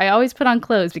about you. I do. I always put on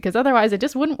clothes because otherwise it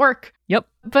just wouldn't work. Yep.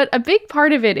 But a big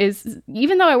part of it is,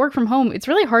 even though I work from home, it's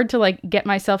really hard to get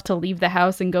myself to leave the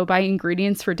house and go buy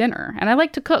ingredients for dinner. And I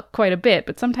like to cook quite a bit,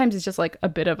 but sometimes it's just a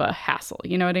bit of a hassle.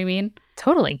 You know what I mean?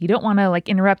 Totally. You don't want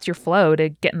to interrupt your flow to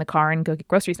get in the car and go get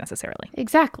groceries necessarily.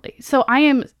 Exactly. So I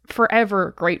am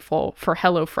forever grateful for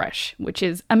HelloFresh, which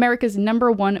is America's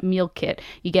 #1 meal kit.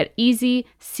 You get easy,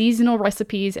 seasonal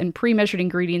recipes and pre-measured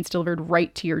ingredients delivered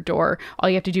right to your door. All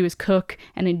you have to do is cook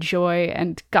and enjoy.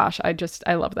 And gosh, I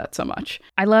love that so much.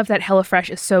 I love that HelloFresh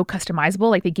is so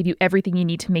customizable. They give you everything you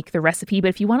need to make the recipe. But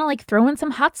if you want to throw in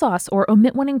some hot sauce or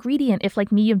omit one ingredient, if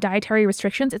like me, you have dietary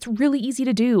restrictions, it's really easy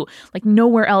to do.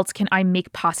 Nowhere else can I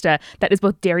make pasta that is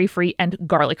both dairy-free and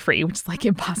garlic-free, which is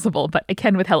impossible, but I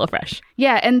can with HelloFresh.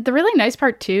 Yeah, and the really nice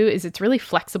part too is it's really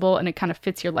flexible and it kind of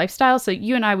fits your lifestyle. So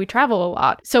you and I, we travel a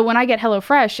lot. So when I get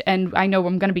HelloFresh and I know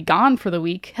I'm going to be gone for the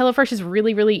week, HelloFresh is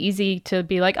really, really easy to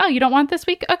be like, oh, you don't want this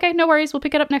week? Okay, no worries. We'll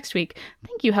pick it up next week.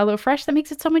 Thank you, HelloFresh. That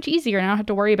makes it so much easier. And I don't have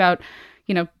to worry about,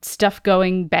 stuff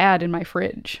going bad in my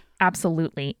fridge.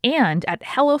 Absolutely. And at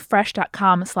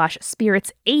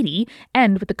HelloFresh.com/spirits80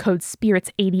 and with the code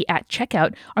spirits80 at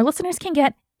checkout, our listeners can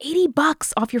get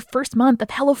 $80 off your first month of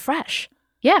HelloFresh.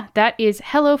 Yeah, that is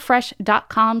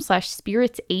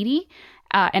HelloFresh.com/spirits80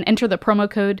 and enter the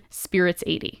promo code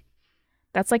spirits80.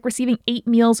 That's like receiving 8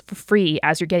 meals for free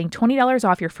as you're getting $20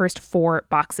 off your first 4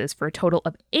 boxes for a total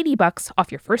of $80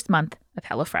 off your first month of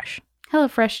HelloFresh.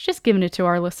 HelloFresh, just giving it to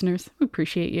our listeners. We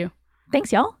appreciate you.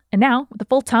 Thanks, y'all. And now, with a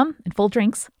full tum and full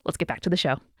drinks, let's get back to the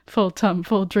show. Full tum,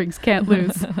 full drinks, can't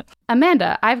lose.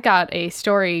 Amanda, I've got a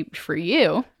story for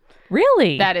you.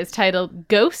 Really? That is titled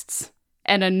Ghosts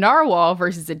and a Narwhal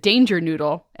versus a Danger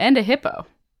Noodle and a Hippo.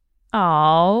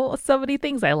 Oh, so many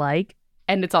things I like.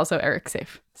 And it's also Eric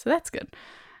safe. So that's good.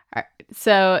 All right.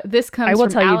 So this comes from I will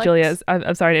tell Alex. you, Julia,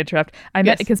 I'm sorry to interrupt. I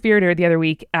met a conspirator the other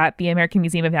week at the American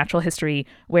Museum of Natural History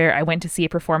where I went to see a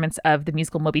performance of the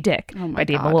musical Moby Dick by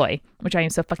Dave Malloy, which I am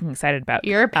so fucking excited about.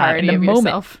 You're a parody of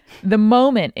yourself. The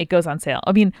moment it goes on sale.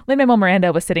 I mean, Lin-Manuel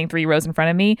Miranda was sitting 3 rows in front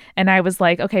of me and I was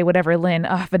like, okay, whatever, Lynn.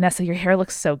 Vanessa, your hair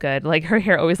looks so good. Her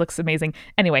hair always looks amazing.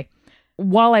 Anyway.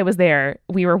 While I was there,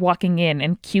 we were walking in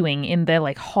and queuing in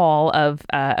the hall of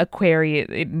aqua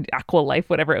life,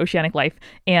 whatever, oceanic life.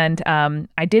 And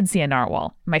I did see a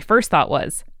narwhal. My first thought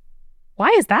was, why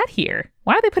is that here?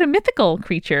 Why did they put a mythical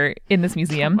creature in this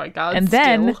museum? Oh my God, and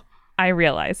then I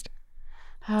realized.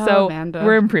 So Amanda.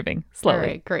 We're improving slowly. All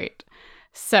right, great.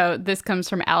 So this comes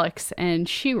from Alex and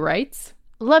she writes,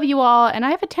 love you all, and I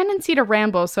have a tendency to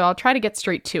ramble, so I'll try to get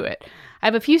straight to it. I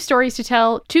have a few stories to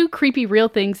tell, 2 creepy real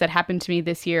things that happened to me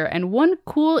this year, and 1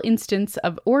 cool instance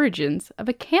of origins of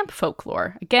a camp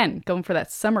folklore. Again, going for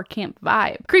that summer camp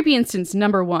vibe. Creepy instance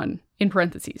number 1, in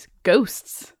parentheses,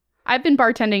 ghosts. I've been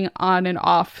bartending on and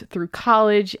off through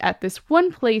college at this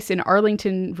one place in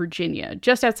Arlington, Virginia,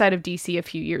 just outside of DC a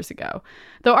few years ago.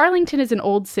 Though Arlington is an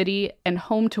old city and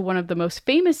home to one of the most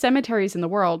famous cemeteries in the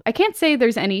world, I can't say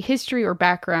there's any history or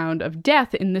background of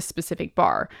death in this specific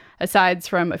bar, aside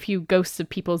from a few ghosts of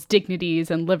people's dignities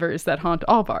and livers that haunt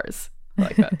all bars. I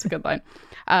like that. It's a good line.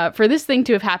 For this thing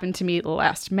to have happened to me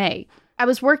last May. I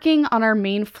was working on our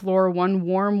main floor one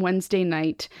warm Wednesday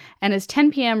night, and as 10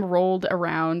 p.m. rolled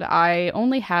around, I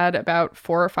only had about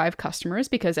 4 or 5 customers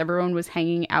because everyone was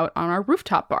hanging out on our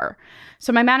rooftop bar.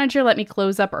 So my manager let me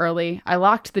close up early. I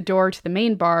locked the door to the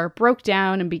main bar, broke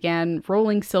down, and began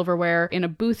rolling silverware in a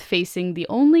booth facing the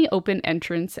only open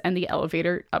entrance and the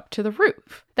elevator up to the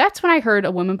roof. That's when I heard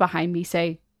a woman behind me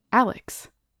say, "Alex."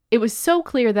 It was so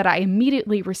clear that I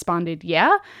immediately responded,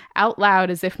 "Yeah," out loud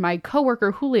as if my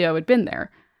coworker Julio had been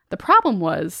there. The problem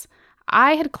was,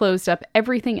 I had closed up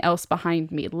everything else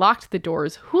behind me, locked the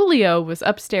doors. Julio was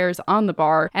upstairs on the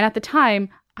bar, and at the time,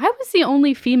 I was the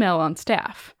only female on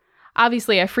staff.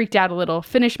 Obviously, I freaked out a little,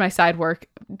 finished my side work.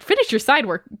 Finish your side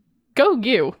work? Go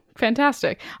you.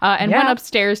 Fantastic. And went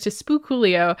upstairs to spook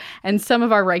Julio and some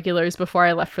of our regulars before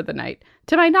I left for the night.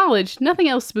 To my knowledge, nothing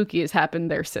else spooky has happened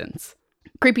there since.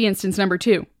 Creepy instance number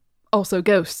 2. Also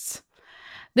ghosts.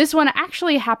 This one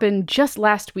actually happened just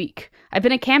last week. I've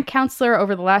been a camp counselor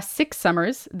over the last 6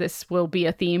 summers. This will be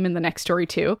a theme in the next story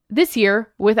too. This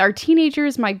year, with our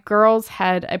teenagers, my girls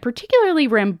had a particularly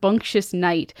rambunctious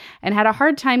night and had a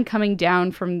hard time coming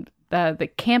down from the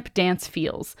camp dance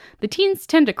feels. The teens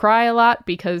tend to cry a lot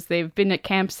because they've been at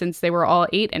camp since they were all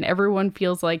 8 and everyone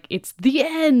feels like it's the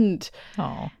end.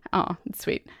 Oh, it's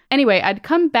sweet. Anyway, I'd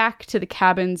come back to the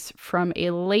cabins from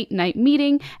a late night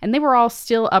meeting and they were all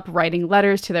still up writing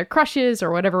letters to their crushes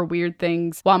or whatever weird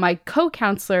things while my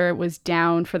co-counselor was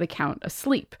down for the count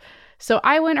asleep. So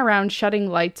I went around shutting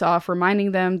lights off,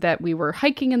 reminding them that we were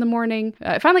hiking in the morning.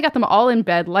 I finally got them all in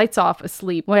bed, lights off,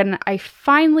 asleep, when I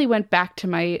finally went back to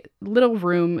my little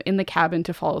room in the cabin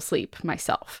to fall asleep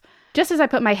myself. Just as I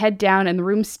put my head down and the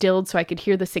room stilled so I could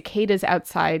hear the cicadas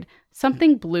outside,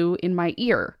 something blew in my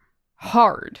ear.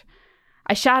 Hard.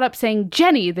 I shot up saying,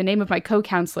 "Jenny," the name of my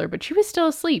co-counselor, but she was still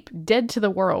asleep, dead to the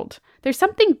world. There's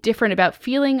something different about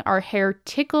feeling our hair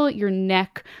tickle your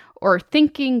neck or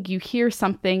thinking you hear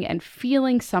something and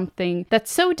feeling something that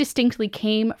so distinctly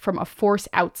came from a force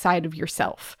outside of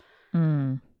yourself.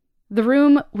 The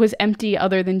room was empty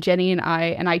other than Jenny and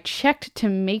I checked to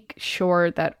make sure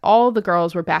that all the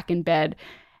girls were back in bed,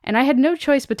 and I had no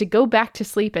choice but to go back to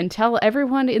sleep and tell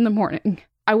everyone in the morning.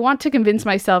 I want to convince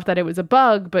myself that it was a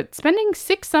bug, but spending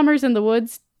 6 summers in the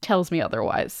woods tells me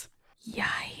otherwise.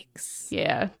 yikes.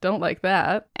 Yeah, don't like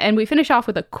that. And we finish off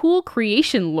with a cool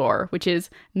creation lore, which is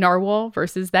narwhal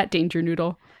versus that danger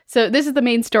noodle. So this is the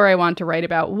main story I want to write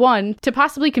about. 1, to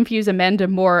possibly confuse Amanda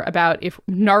more about if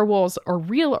narwhals are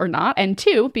real or not. And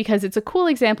 2, because it's a cool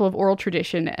example of oral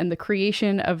tradition and the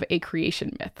creation of a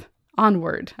creation myth.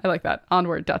 Onward. I like that.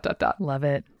 Onward, ... Love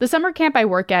it. The summer camp I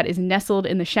work at is nestled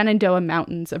in the Shenandoah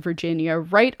Mountains of Virginia,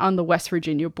 right on the West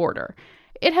Virginia border.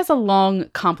 It has a long,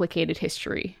 complicated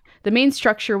history. The main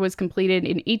structure was completed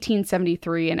in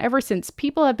 1873, and ever since,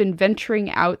 people have been venturing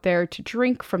out there to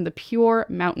drink from the pure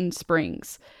mountain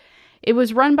springs. It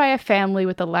was run by a family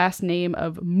with the last name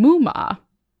of Muma,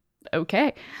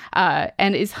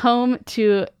 and is home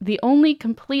to the only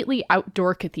completely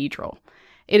outdoor cathedral.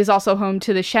 It is also home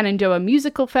to the Shenandoah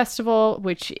Musical Festival,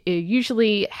 which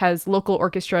usually has local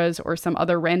orchestras or some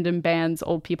other random bands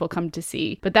old people come to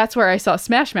see. But that's where I saw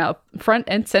Smash Mouth front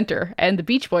and center, and the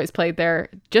Beach Boys played there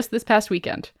just this past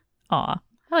weekend. Aw.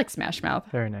 I like Smash Mouth.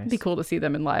 Very nice. It'd be cool to see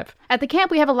them in live. At the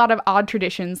camp, we have a lot of odd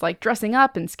traditions like dressing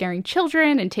up and scaring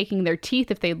children and taking their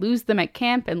teeth if they lose them at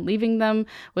camp and leaving them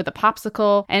with a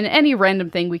popsicle and any random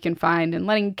thing we can find, and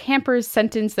letting campers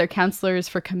sentence their counselors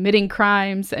for committing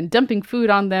crimes and dumping food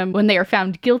on them when they are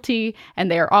found guilty, and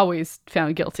they are always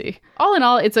found guilty. All in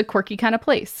all, it's a quirky kind of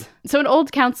place. So an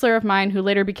old counselor of mine who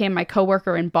later became my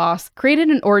coworker and boss created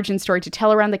an origin story to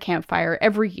tell around the campfire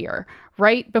every year,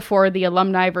 right before the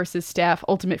alumni versus staff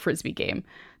ultimate frisbee game.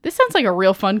 This sounds like a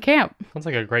real fun camp. Sounds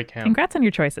like a great camp. Congrats on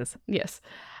your choices. Yes.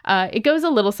 It goes a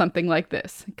little something like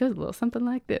this.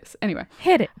 Anyway.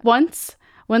 Hit it. Once,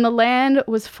 when the land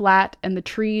was flat and the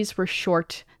trees were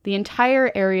short, the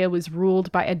entire area was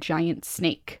ruled by a giant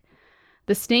snake.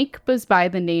 The snake was by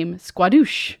the name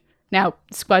Squadoosh. Now,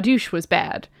 Squadoosh was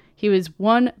bad. He was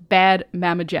one bad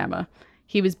mamma jamma.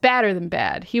 He was badder than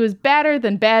bad. He was badder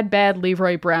than bad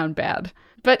Leroy Brown bad.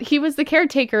 But he was the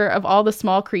caretaker of all the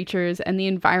small creatures and the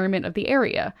environment of the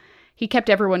area. He kept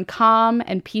everyone calm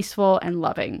and peaceful and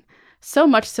loving. So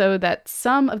much so that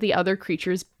some of the other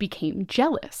creatures became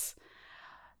jealous.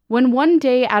 When one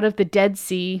day out of the Dead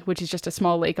Sea, which is just a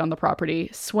small lake on the property,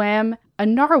 swam a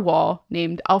narwhal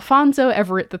named Alfonso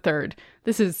Everett III.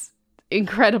 This is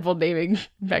incredible naming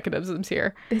mechanisms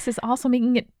here. This is also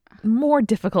making it more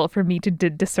difficult for me to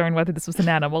discern whether this was an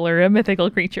animal or a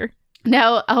mythical creature.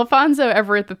 Now, Alfonso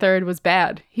Everett III was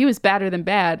bad. He was badder than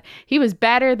bad. He was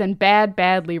badder than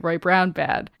bad Leroy Brown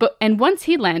bad. And once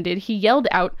he landed, he yelled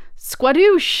out,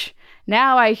 "Squadoosh!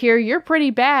 Now I hear you're pretty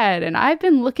bad, and I've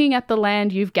been looking at the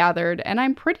land you've gathered, and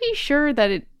I'm pretty sure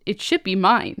that it should be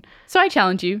mine. So I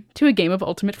challenge you to a game of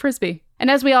Ultimate Frisbee." And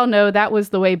as we all know, that was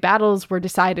the way battles were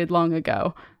decided long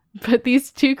ago. But these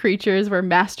two creatures were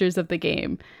masters of the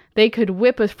game. They could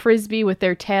whip a frisbee with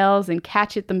their tails and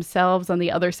catch it themselves on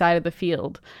the other side of the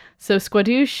field. So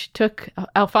Squadoosh took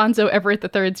Alfonso Everett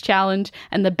III's challenge,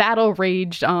 and the battle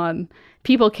raged on.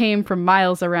 People came from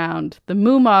miles around. The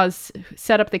Moomaws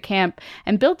set up the camp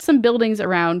and built some buildings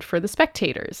around for the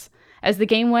spectators. As the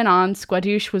game went on,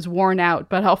 Squadoosh was worn out,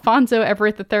 but Alfonso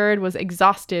Everett III was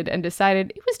exhausted and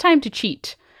decided it was time to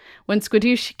cheat. When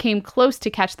Squadoosh came close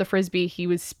to catch the frisbee, he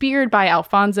was speared by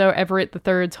Alfonso Everett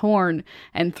III's horn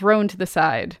and thrown to the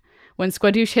side. When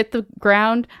Squadoosh hit the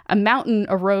ground, a mountain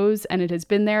arose, and it has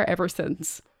been there ever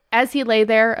since. As he lay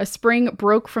there, a spring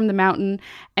broke from the mountain,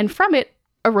 and from it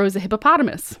arose a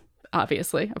hippopotamus.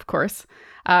 Obviously, of course.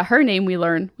 Her name, we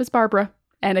learn, was Barbara.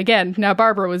 And again, now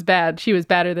Barbara was bad. She was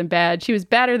badder than bad. She was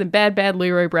badder than bad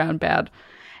Leroy Brown bad.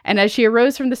 And as she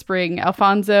arose from the spring,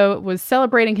 Alfonso was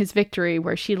celebrating his victory,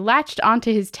 where she latched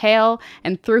onto his tail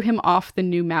and threw him off the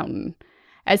new mountain.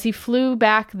 As he flew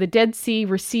back, the Dead Sea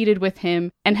receded with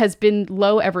him and has been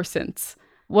low ever since.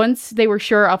 Once they were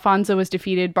sure Alfonso was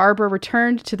defeated, Barbara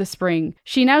returned to the spring.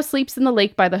 She now sleeps in the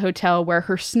lake by the hotel, where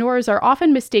her snores are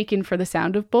often mistaken for the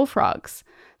sound of bullfrogs.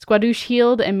 Squadoosh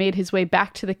healed and made his way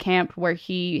back to the camp, where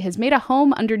he has made a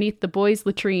home underneath the boys'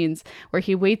 latrines, where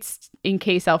he waits in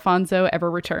case Alfonso ever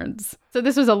returns. So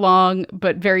this was a long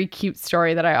but very cute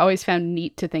story that I always found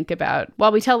neat to think about.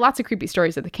 While we tell lots of creepy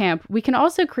stories at the camp, we can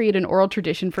also create an oral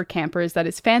tradition for campers that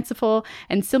is fanciful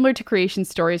and similar to creation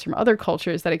stories from other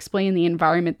cultures that explain the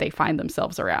environment they find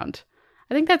themselves around.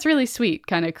 I think that's really sweet,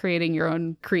 kind of creating your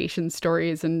own creation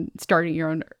stories and starting your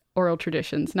own oral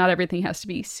traditions. Not everything has to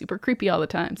be super creepy all the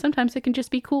time. Sometimes it can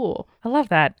just be cool. I love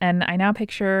that. And I now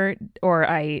picture, or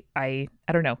I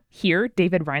don't know, hear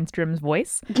David Reinstrom's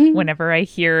voice whenever I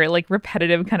hear like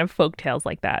repetitive kind of folk tales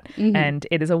like that. Mm-hmm. And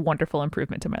it is a wonderful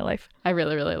improvement to my life. I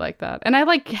really, really like that. And I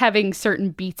like having certain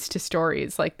beats to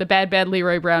stories. Like the bad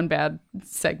Leroy Brown bad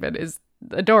segment is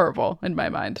adorable in my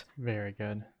mind. Very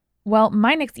good. Well,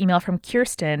 my next email from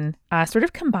Kirsten sort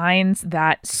of combines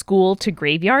that school to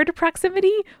graveyard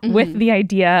proximity with the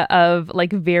idea of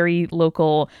like very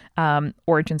local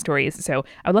origin stories. So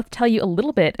I would love to tell you a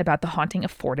little bit about the haunting of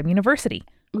Fordham University.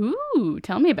 Ooh,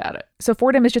 tell me about it. So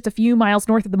Fordham is just a few miles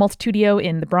north of the Multitudio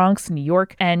in the Bronx, New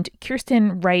York. And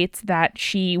Kirsten writes that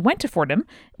she went to Fordham,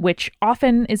 which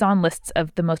often is on lists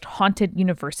of the most haunted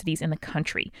universities in the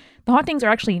country. The hauntings are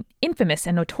actually infamous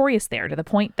and notorious there, to the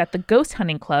point that the Ghost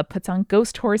Hunting Club puts on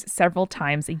ghost tours several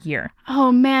times a year.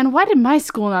 Oh man, why did my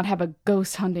school not have a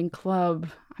ghost hunting club?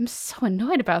 I'm so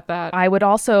annoyed about that. I would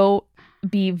also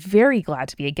be very glad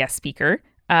to be a guest speaker.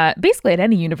 Basically, at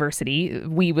any university,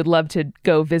 we would love to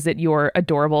go visit your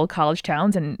adorable college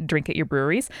towns and drink at your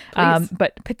breweries.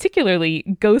 But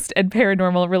particularly ghost and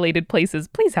paranormal related places,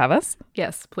 please have us.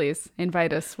 Yes, please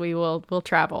invite us. We'll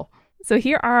travel. So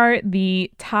here are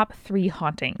the top 3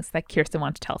 hauntings that Kirsten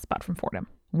wants to tell us about from Fordham.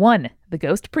 1, the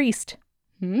ghost priest.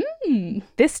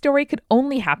 This story could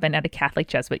only happen at a Catholic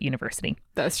Jesuit university.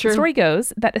 That's true. The story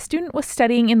goes that a student was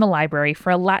studying in the library for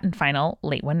a Latin final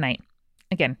late one night.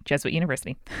 Again, Jesuit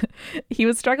University. He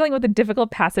was struggling with a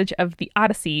difficult passage of the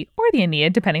Odyssey, or the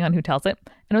Aeneid, depending on who tells it,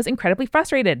 and was incredibly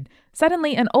frustrated.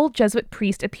 Suddenly, an old Jesuit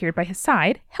priest appeared by his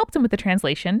side, helped him with the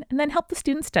translation, and then helped the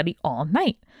student study all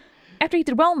night. After he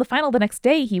did well in the final the next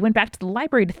day, he went back to the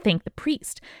library to thank the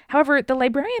priest. However, the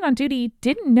librarian on duty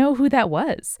didn't know who that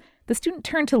was. The student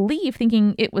turned to leave,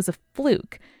 thinking it was a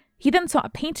fluke. He then saw a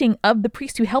painting of the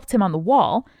priest who helped him on the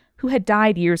wall, who had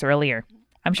died years earlier.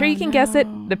 I'm sure you can guess it.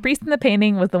 The priest in the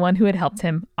painting was the one who had helped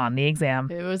him on the exam.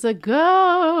 It was a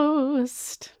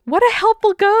ghost. What a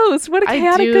helpful ghost. What a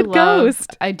chaotic good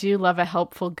ghost. I do love a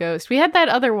helpful ghost. We had that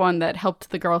other one that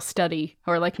helped the girl study,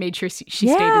 or like made sure she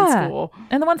stayed in school.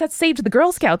 And the ones that saved the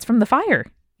Girl Scouts from the fire.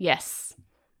 Yes.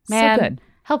 Man, so good.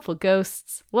 Helpful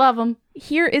ghosts. Love them.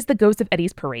 Here is the ghost of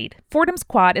Eddie's Parade. Fordham's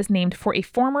quad is named for a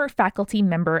former faculty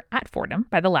member at Fordham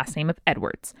by the last name of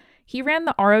Edwards. He ran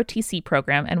the ROTC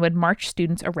program and would march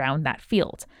students around that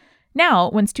field. Now,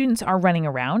 when students are running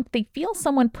around, they feel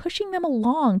someone pushing them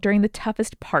along during the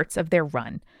toughest parts of their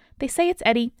run. They say it's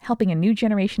Eddie helping a new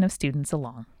generation of students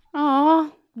along.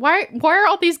 Aw, why are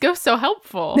all these ghosts so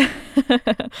helpful?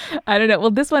 I don't know.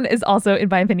 Well, this one is also, in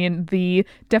my opinion, the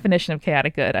definition of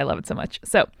chaotic good. I love it so much.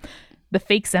 So, the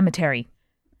fake cemetery.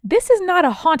 This is not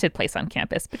a haunted place on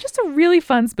campus, but just a really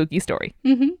fun, spooky story.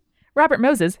 Mm-hmm. Robert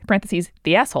Moses, parentheses,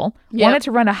 the asshole, wanted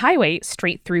to run a highway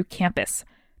straight through campus.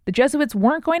 The Jesuits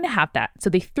weren't going to have that, so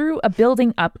they threw a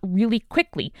building up really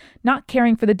quickly, not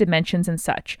caring for the dimensions and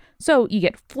such. So you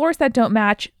get floors that don't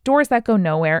match, doors that go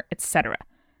nowhere, etc.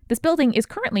 This building is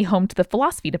currently home to the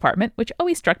philosophy department, which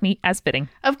always struck me as fitting.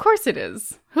 Of course it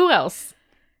is. Who else?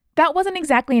 That wasn't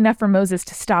exactly enough for Moses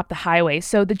to stop the highway,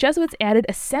 so the Jesuits added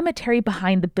a cemetery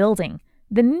behind the building.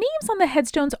 The names on the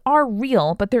headstones are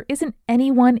real, but there isn't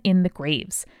anyone in the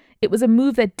graves. It was a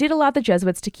move that did allow the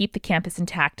Jesuits to keep the campus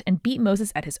intact and beat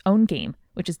Moses at his own game,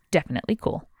 which is definitely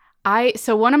cool.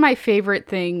 So one of my favorite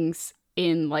things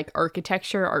in like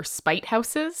architecture are spite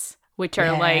houses, which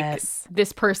are like,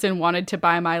 this person wanted to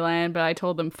buy my land, but I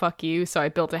told them, fuck you. So I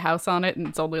built a house on it and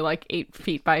it's only like 8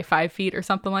 feet by 5 feet or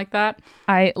something like that.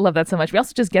 I love that so much. We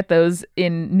also just get those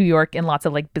in New York in lots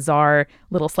of like bizarre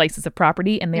little slices of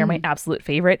property. And they are my absolute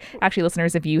favorite. Actually,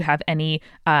 listeners, if you have any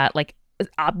like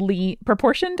oddly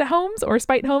proportioned homes or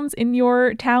spite homes in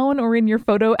your town or in your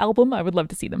photo album, I would love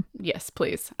to see them. Yes,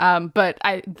 please. But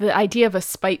the idea of a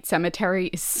spite cemetery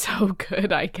is so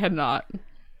good. I cannot.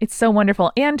 It's so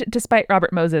wonderful. And despite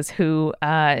Robert Moses, who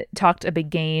talked a big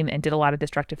game and did a lot of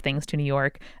destructive things to New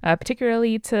York,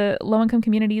 particularly to low-income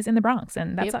communities in the Bronx,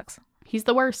 and that sucks. He's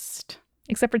the worst.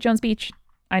 Except for Jones Beach.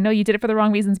 I know you did it for the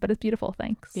wrong reasons, but it's beautiful.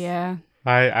 Thanks. Yeah.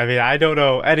 I mean, I don't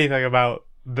know anything about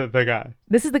the guy.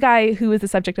 This is the guy who is the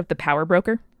subject of the power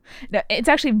broker. Now, it's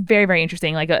actually very, very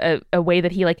interesting, like a way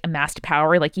that he like amassed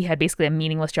power. Like he had basically a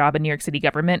meaningless job in New York City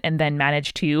government and then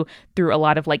managed to, through a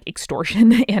lot of like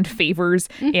extortion and favors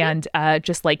and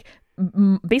just like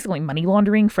basically money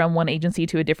laundering from one agency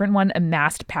to a different one,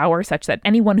 amassed power such that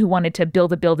anyone who wanted to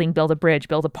build a building, build a bridge,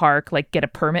 build a park, like get a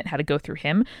permit had to go through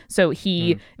him. So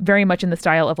he very much in the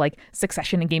style of like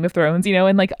Succession and Game of Thrones, you know,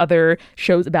 and like other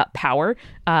shows about power,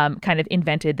 kind of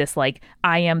invented this like,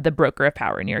 I am the broker of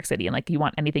power in New York City. And like, you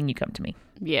want anything, you come to me.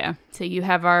 Yeah. So you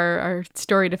have our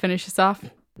story to finish us off.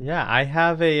 Yeah, I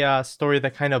have a story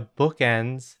that kind of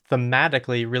bookends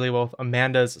thematically really well with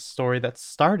Amanda's story that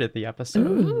started the episode.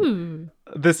 Ooh.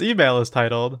 This email is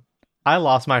titled, I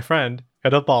lost my friend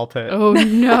in a ball pit. Oh,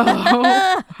 no.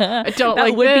 I don't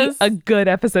like would this. be a good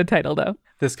episode title, though.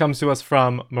 This comes to us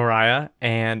from Mariah,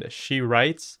 and she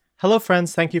writes, Hello,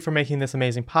 friends. Thank you for making this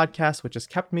amazing podcast, which has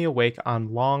kept me awake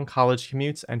on long college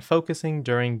commutes and focusing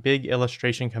during big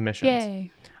illustration commissions.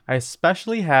 Yay. I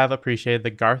especially have appreciated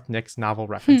the Garth Nix novel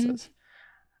references.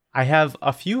 I have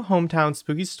a few hometown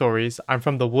spooky stories. I'm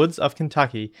from the woods of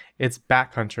Kentucky. It's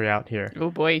backcountry out here.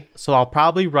 Oh, boy. So I'll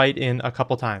probably write in a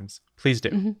couple times. Please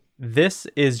do. This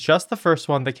is just the first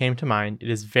one that came to mind.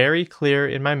 It is very clear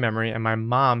in my memory, and my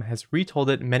mom has retold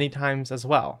it many times as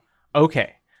well.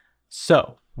 Okay,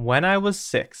 so when I was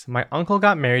 6, my uncle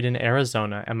got married in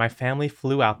Arizona, and my family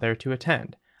flew out there to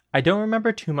attend. I don't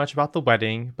remember too much about the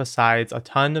wedding, besides a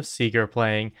ton of Seeger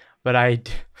playing, but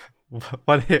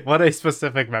what a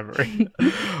specific memory.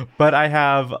 But I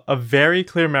have a very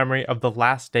clear memory of the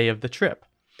last day of the trip.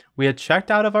 We had checked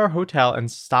out of our hotel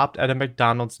and stopped at a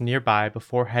McDonald's nearby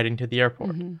before heading to the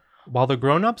airport. While the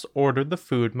grown-ups ordered the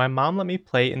food, my mom let me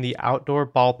play in the outdoor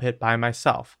ball pit by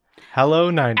myself. Hello,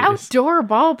 90s. Outdoor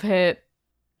ball pit?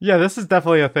 Yeah, this is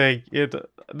definitely a thing.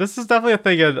 This is definitely a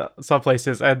thing in some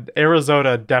places, and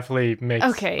Arizona definitely makes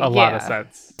a lot of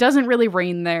sense. Doesn't really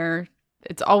rain there.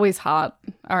 It's always hot.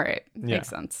 All right, makes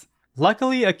sense.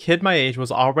 Luckily, a kid my age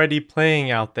was already playing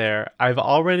out there. I've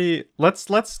already let's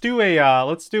do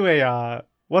a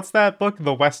what's that book?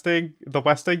 The Westing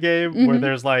game where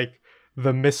there's like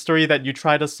the mystery that you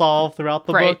try to solve throughout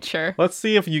the book. Right, sure. Let's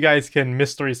see if you guys can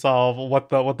mystery solve what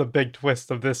the big twist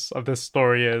of this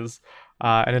story is.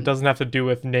 And it doesn't have to do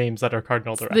with names that are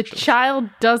cardinal directions. The child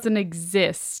doesn't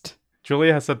exist.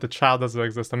 Julia has said the child doesn't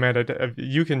exist. Amanda,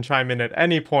 you can chime in at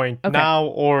any point now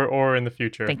or in the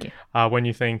future. Thank you. When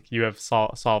you think you have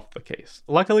solved the case.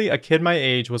 Luckily, a kid my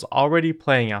age was already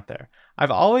playing out there. I've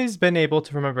always been able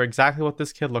to remember exactly what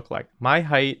this kid looked like. My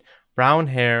height, brown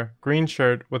hair, green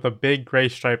shirt with a big gray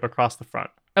stripe across the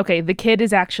front. Okay, the kid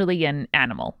is actually an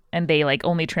animal, and they like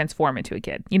only transform into a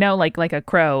kid. You know, like a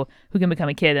crow who can become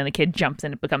a kid, and the kid jumps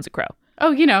and it becomes a crow.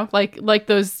 Oh, you know, like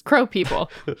those crow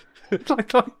people.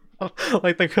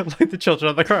 like the children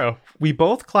of the crow. We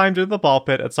both climbed into the ball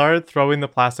pit and started throwing the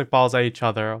plastic balls at each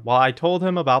other while I told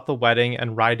him about the wedding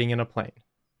and riding in a plane.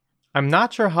 I'm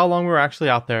not sure how long we were actually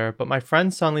out there, but my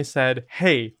friend suddenly said,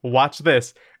 "Hey, watch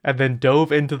this," and then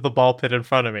dove into the ball pit in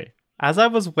front of me. As I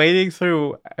was wading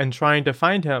through and trying to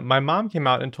find him, my mom came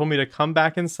out and told me to come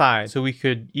back inside so we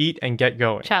could eat and get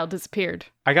going. Child disappeared.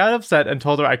 I got upset and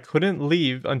told her I couldn't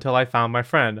leave until I found my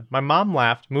friend. My mom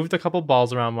laughed, moved a couple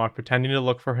balls around while pretending to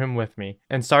look for him with me,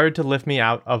 and started to lift me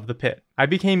out of the pit. I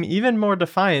became even more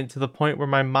defiant to the point where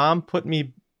my mom put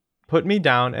me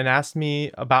down and asked me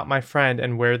about my friend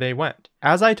and where they went.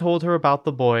 As I told her about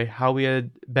the boy, how we had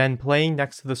been playing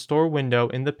next to the store window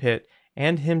in the pit,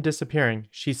 and him disappearing,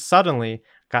 she suddenly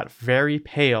got very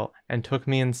pale and took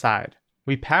me inside.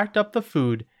 We packed up the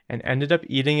food and ended up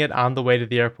eating it on the way to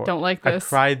the airport. Don't like this. I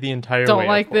cried the entire way. Don't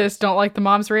like this. Don't like the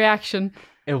mom's reaction.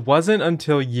 It wasn't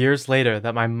until years later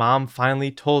that my mom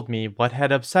finally told me what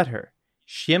had upset her.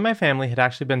 She and my family had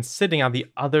actually been sitting on the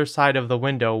other side of the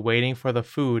window waiting for the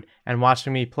food and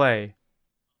watching me play.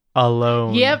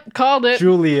 Alone. Yep, called it.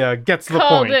 Julia gets the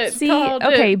Called point. it. See, Called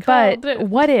okay, it, but called it.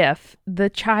 what if the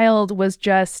child was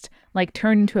just like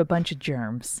turned into a bunch of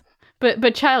germs?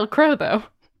 But Child Crow, though.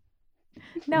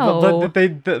 No. But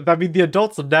the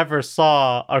adults never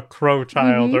saw a crow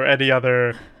child or any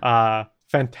other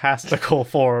fantastical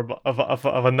form of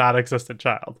a non-existent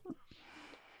child.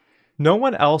 No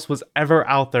one else was ever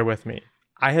out there with me.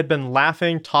 I had been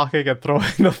laughing, talking, and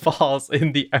throwing the balls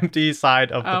in the empty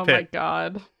side of the Oh pit. my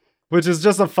god. Which is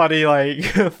just a funny,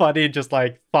 just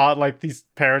like thought, like these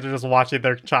parents are just watching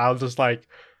their child just like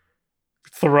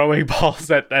throwing balls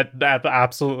at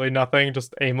absolutely nothing,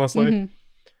 just aimlessly. Mm-hmm.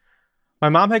 My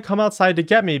mom had come outside to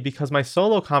get me because my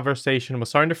solo conversation was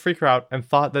starting to freak her out and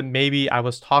thought that maybe I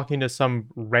was talking to some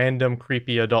random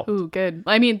creepy adult. Ooh, good.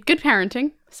 I mean, good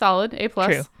parenting. Solid. A+.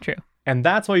 True. And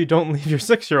that's why you don't leave your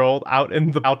 6-year-old out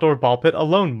in the outdoor ball pit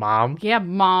alone, Mom. Yeah,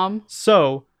 Mom.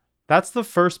 So, that's the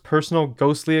first personal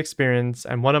ghostly experience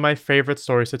and one of my favorite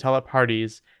stories to tell at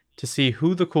parties to see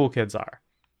who the cool kids are.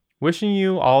 Wishing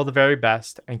you all the very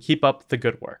best and keep up the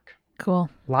good work.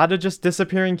 Cool. A lot of just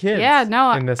disappearing kids. Yeah,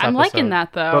 no, in this I'm liking episode.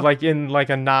 that though. But like in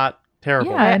like a not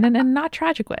terrible. Yeah, in a not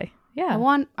tragic way. Yeah.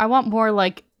 I want more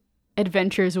like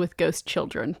adventures with ghost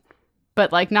children.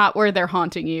 But like not where they're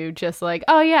haunting you, just like,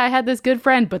 oh yeah, I had this good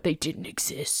friend, but they didn't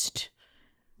exist.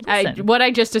 Listen. What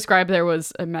I just described there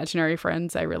was imaginary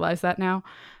friends. I realize that now.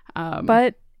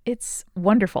 But it's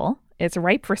wonderful. It's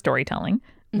ripe for storytelling.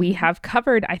 We have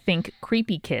covered, I think,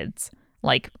 creepy kids,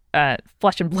 like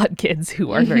flesh and blood kids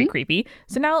who are very creepy.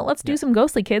 So now let's do some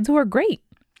ghostly kids who are great.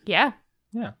 Yeah.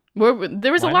 Yeah.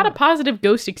 There was Why a lot not? of positive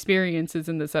ghost experiences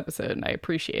in this episode, and I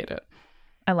appreciate it.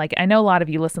 I like it. I know a lot of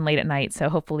you listen late at night, so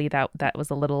hopefully that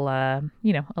was a little, a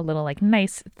little like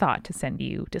nice thought to send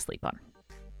you to sleep on.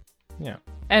 Yeah.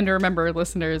 And remember,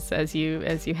 listeners, as you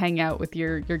hang out with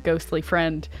your ghostly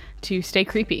friend, to stay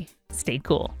creepy. Stay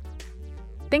cool.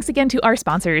 Thanks again to our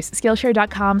sponsors.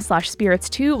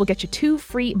 Skillshare.com/spirits2 will get you 2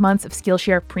 free months of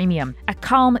Skillshare Premium. At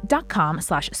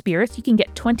calm.com/spirits, you can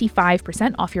get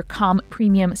 25% off your Calm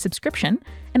Premium subscription.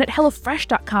 And at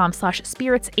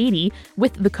HelloFresh.com/spirits80,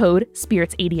 with the code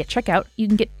spirits80 at checkout, you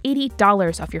can get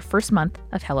 $80 off your first month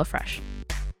of HelloFresh.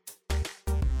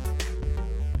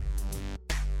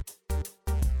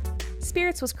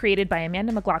 Spirits was created by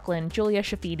Amanda McLaughlin, Julia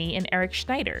Shafini, and Eric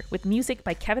Schneider, with music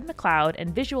by Kevin MacLeod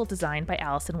and visual design by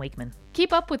Allison Wakeman.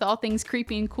 Keep up with all things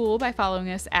creepy and cool by following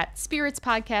us at Spirits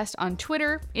Podcast on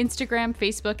Twitter, Instagram,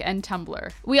 Facebook, and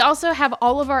Tumblr. We also have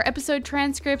all of our episode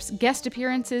transcripts, guest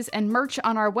appearances, and merch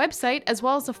on our website, as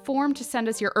well as a form to send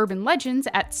us your urban legends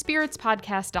at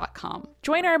spiritspodcast.com.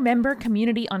 Join our member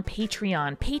community on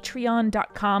Patreon,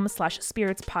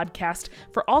 patreon.com/spiritspodcast,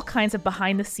 for all kinds of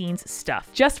behind-the-scenes stuff.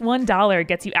 Just $1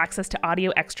 gets you access to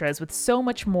audio extras with so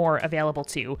much more available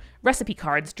too. Recipe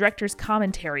cards, director's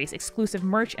commentaries, exclusive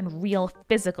merch, and real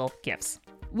physical gifts.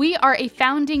 We are a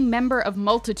founding member of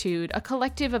Multitude, a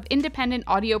collective of independent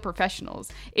audio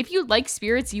professionals. If you like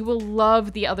Spirits, you will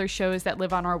love the other shows that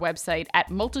live on our website at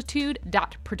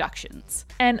multitude.productions.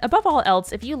 And above all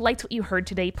else, if you liked what you heard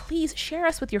today, please share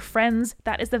us with your friends.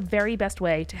 That is the very best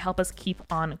way to help us keep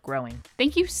on growing.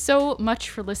 Thank you so much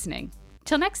for listening.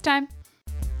 Till next time.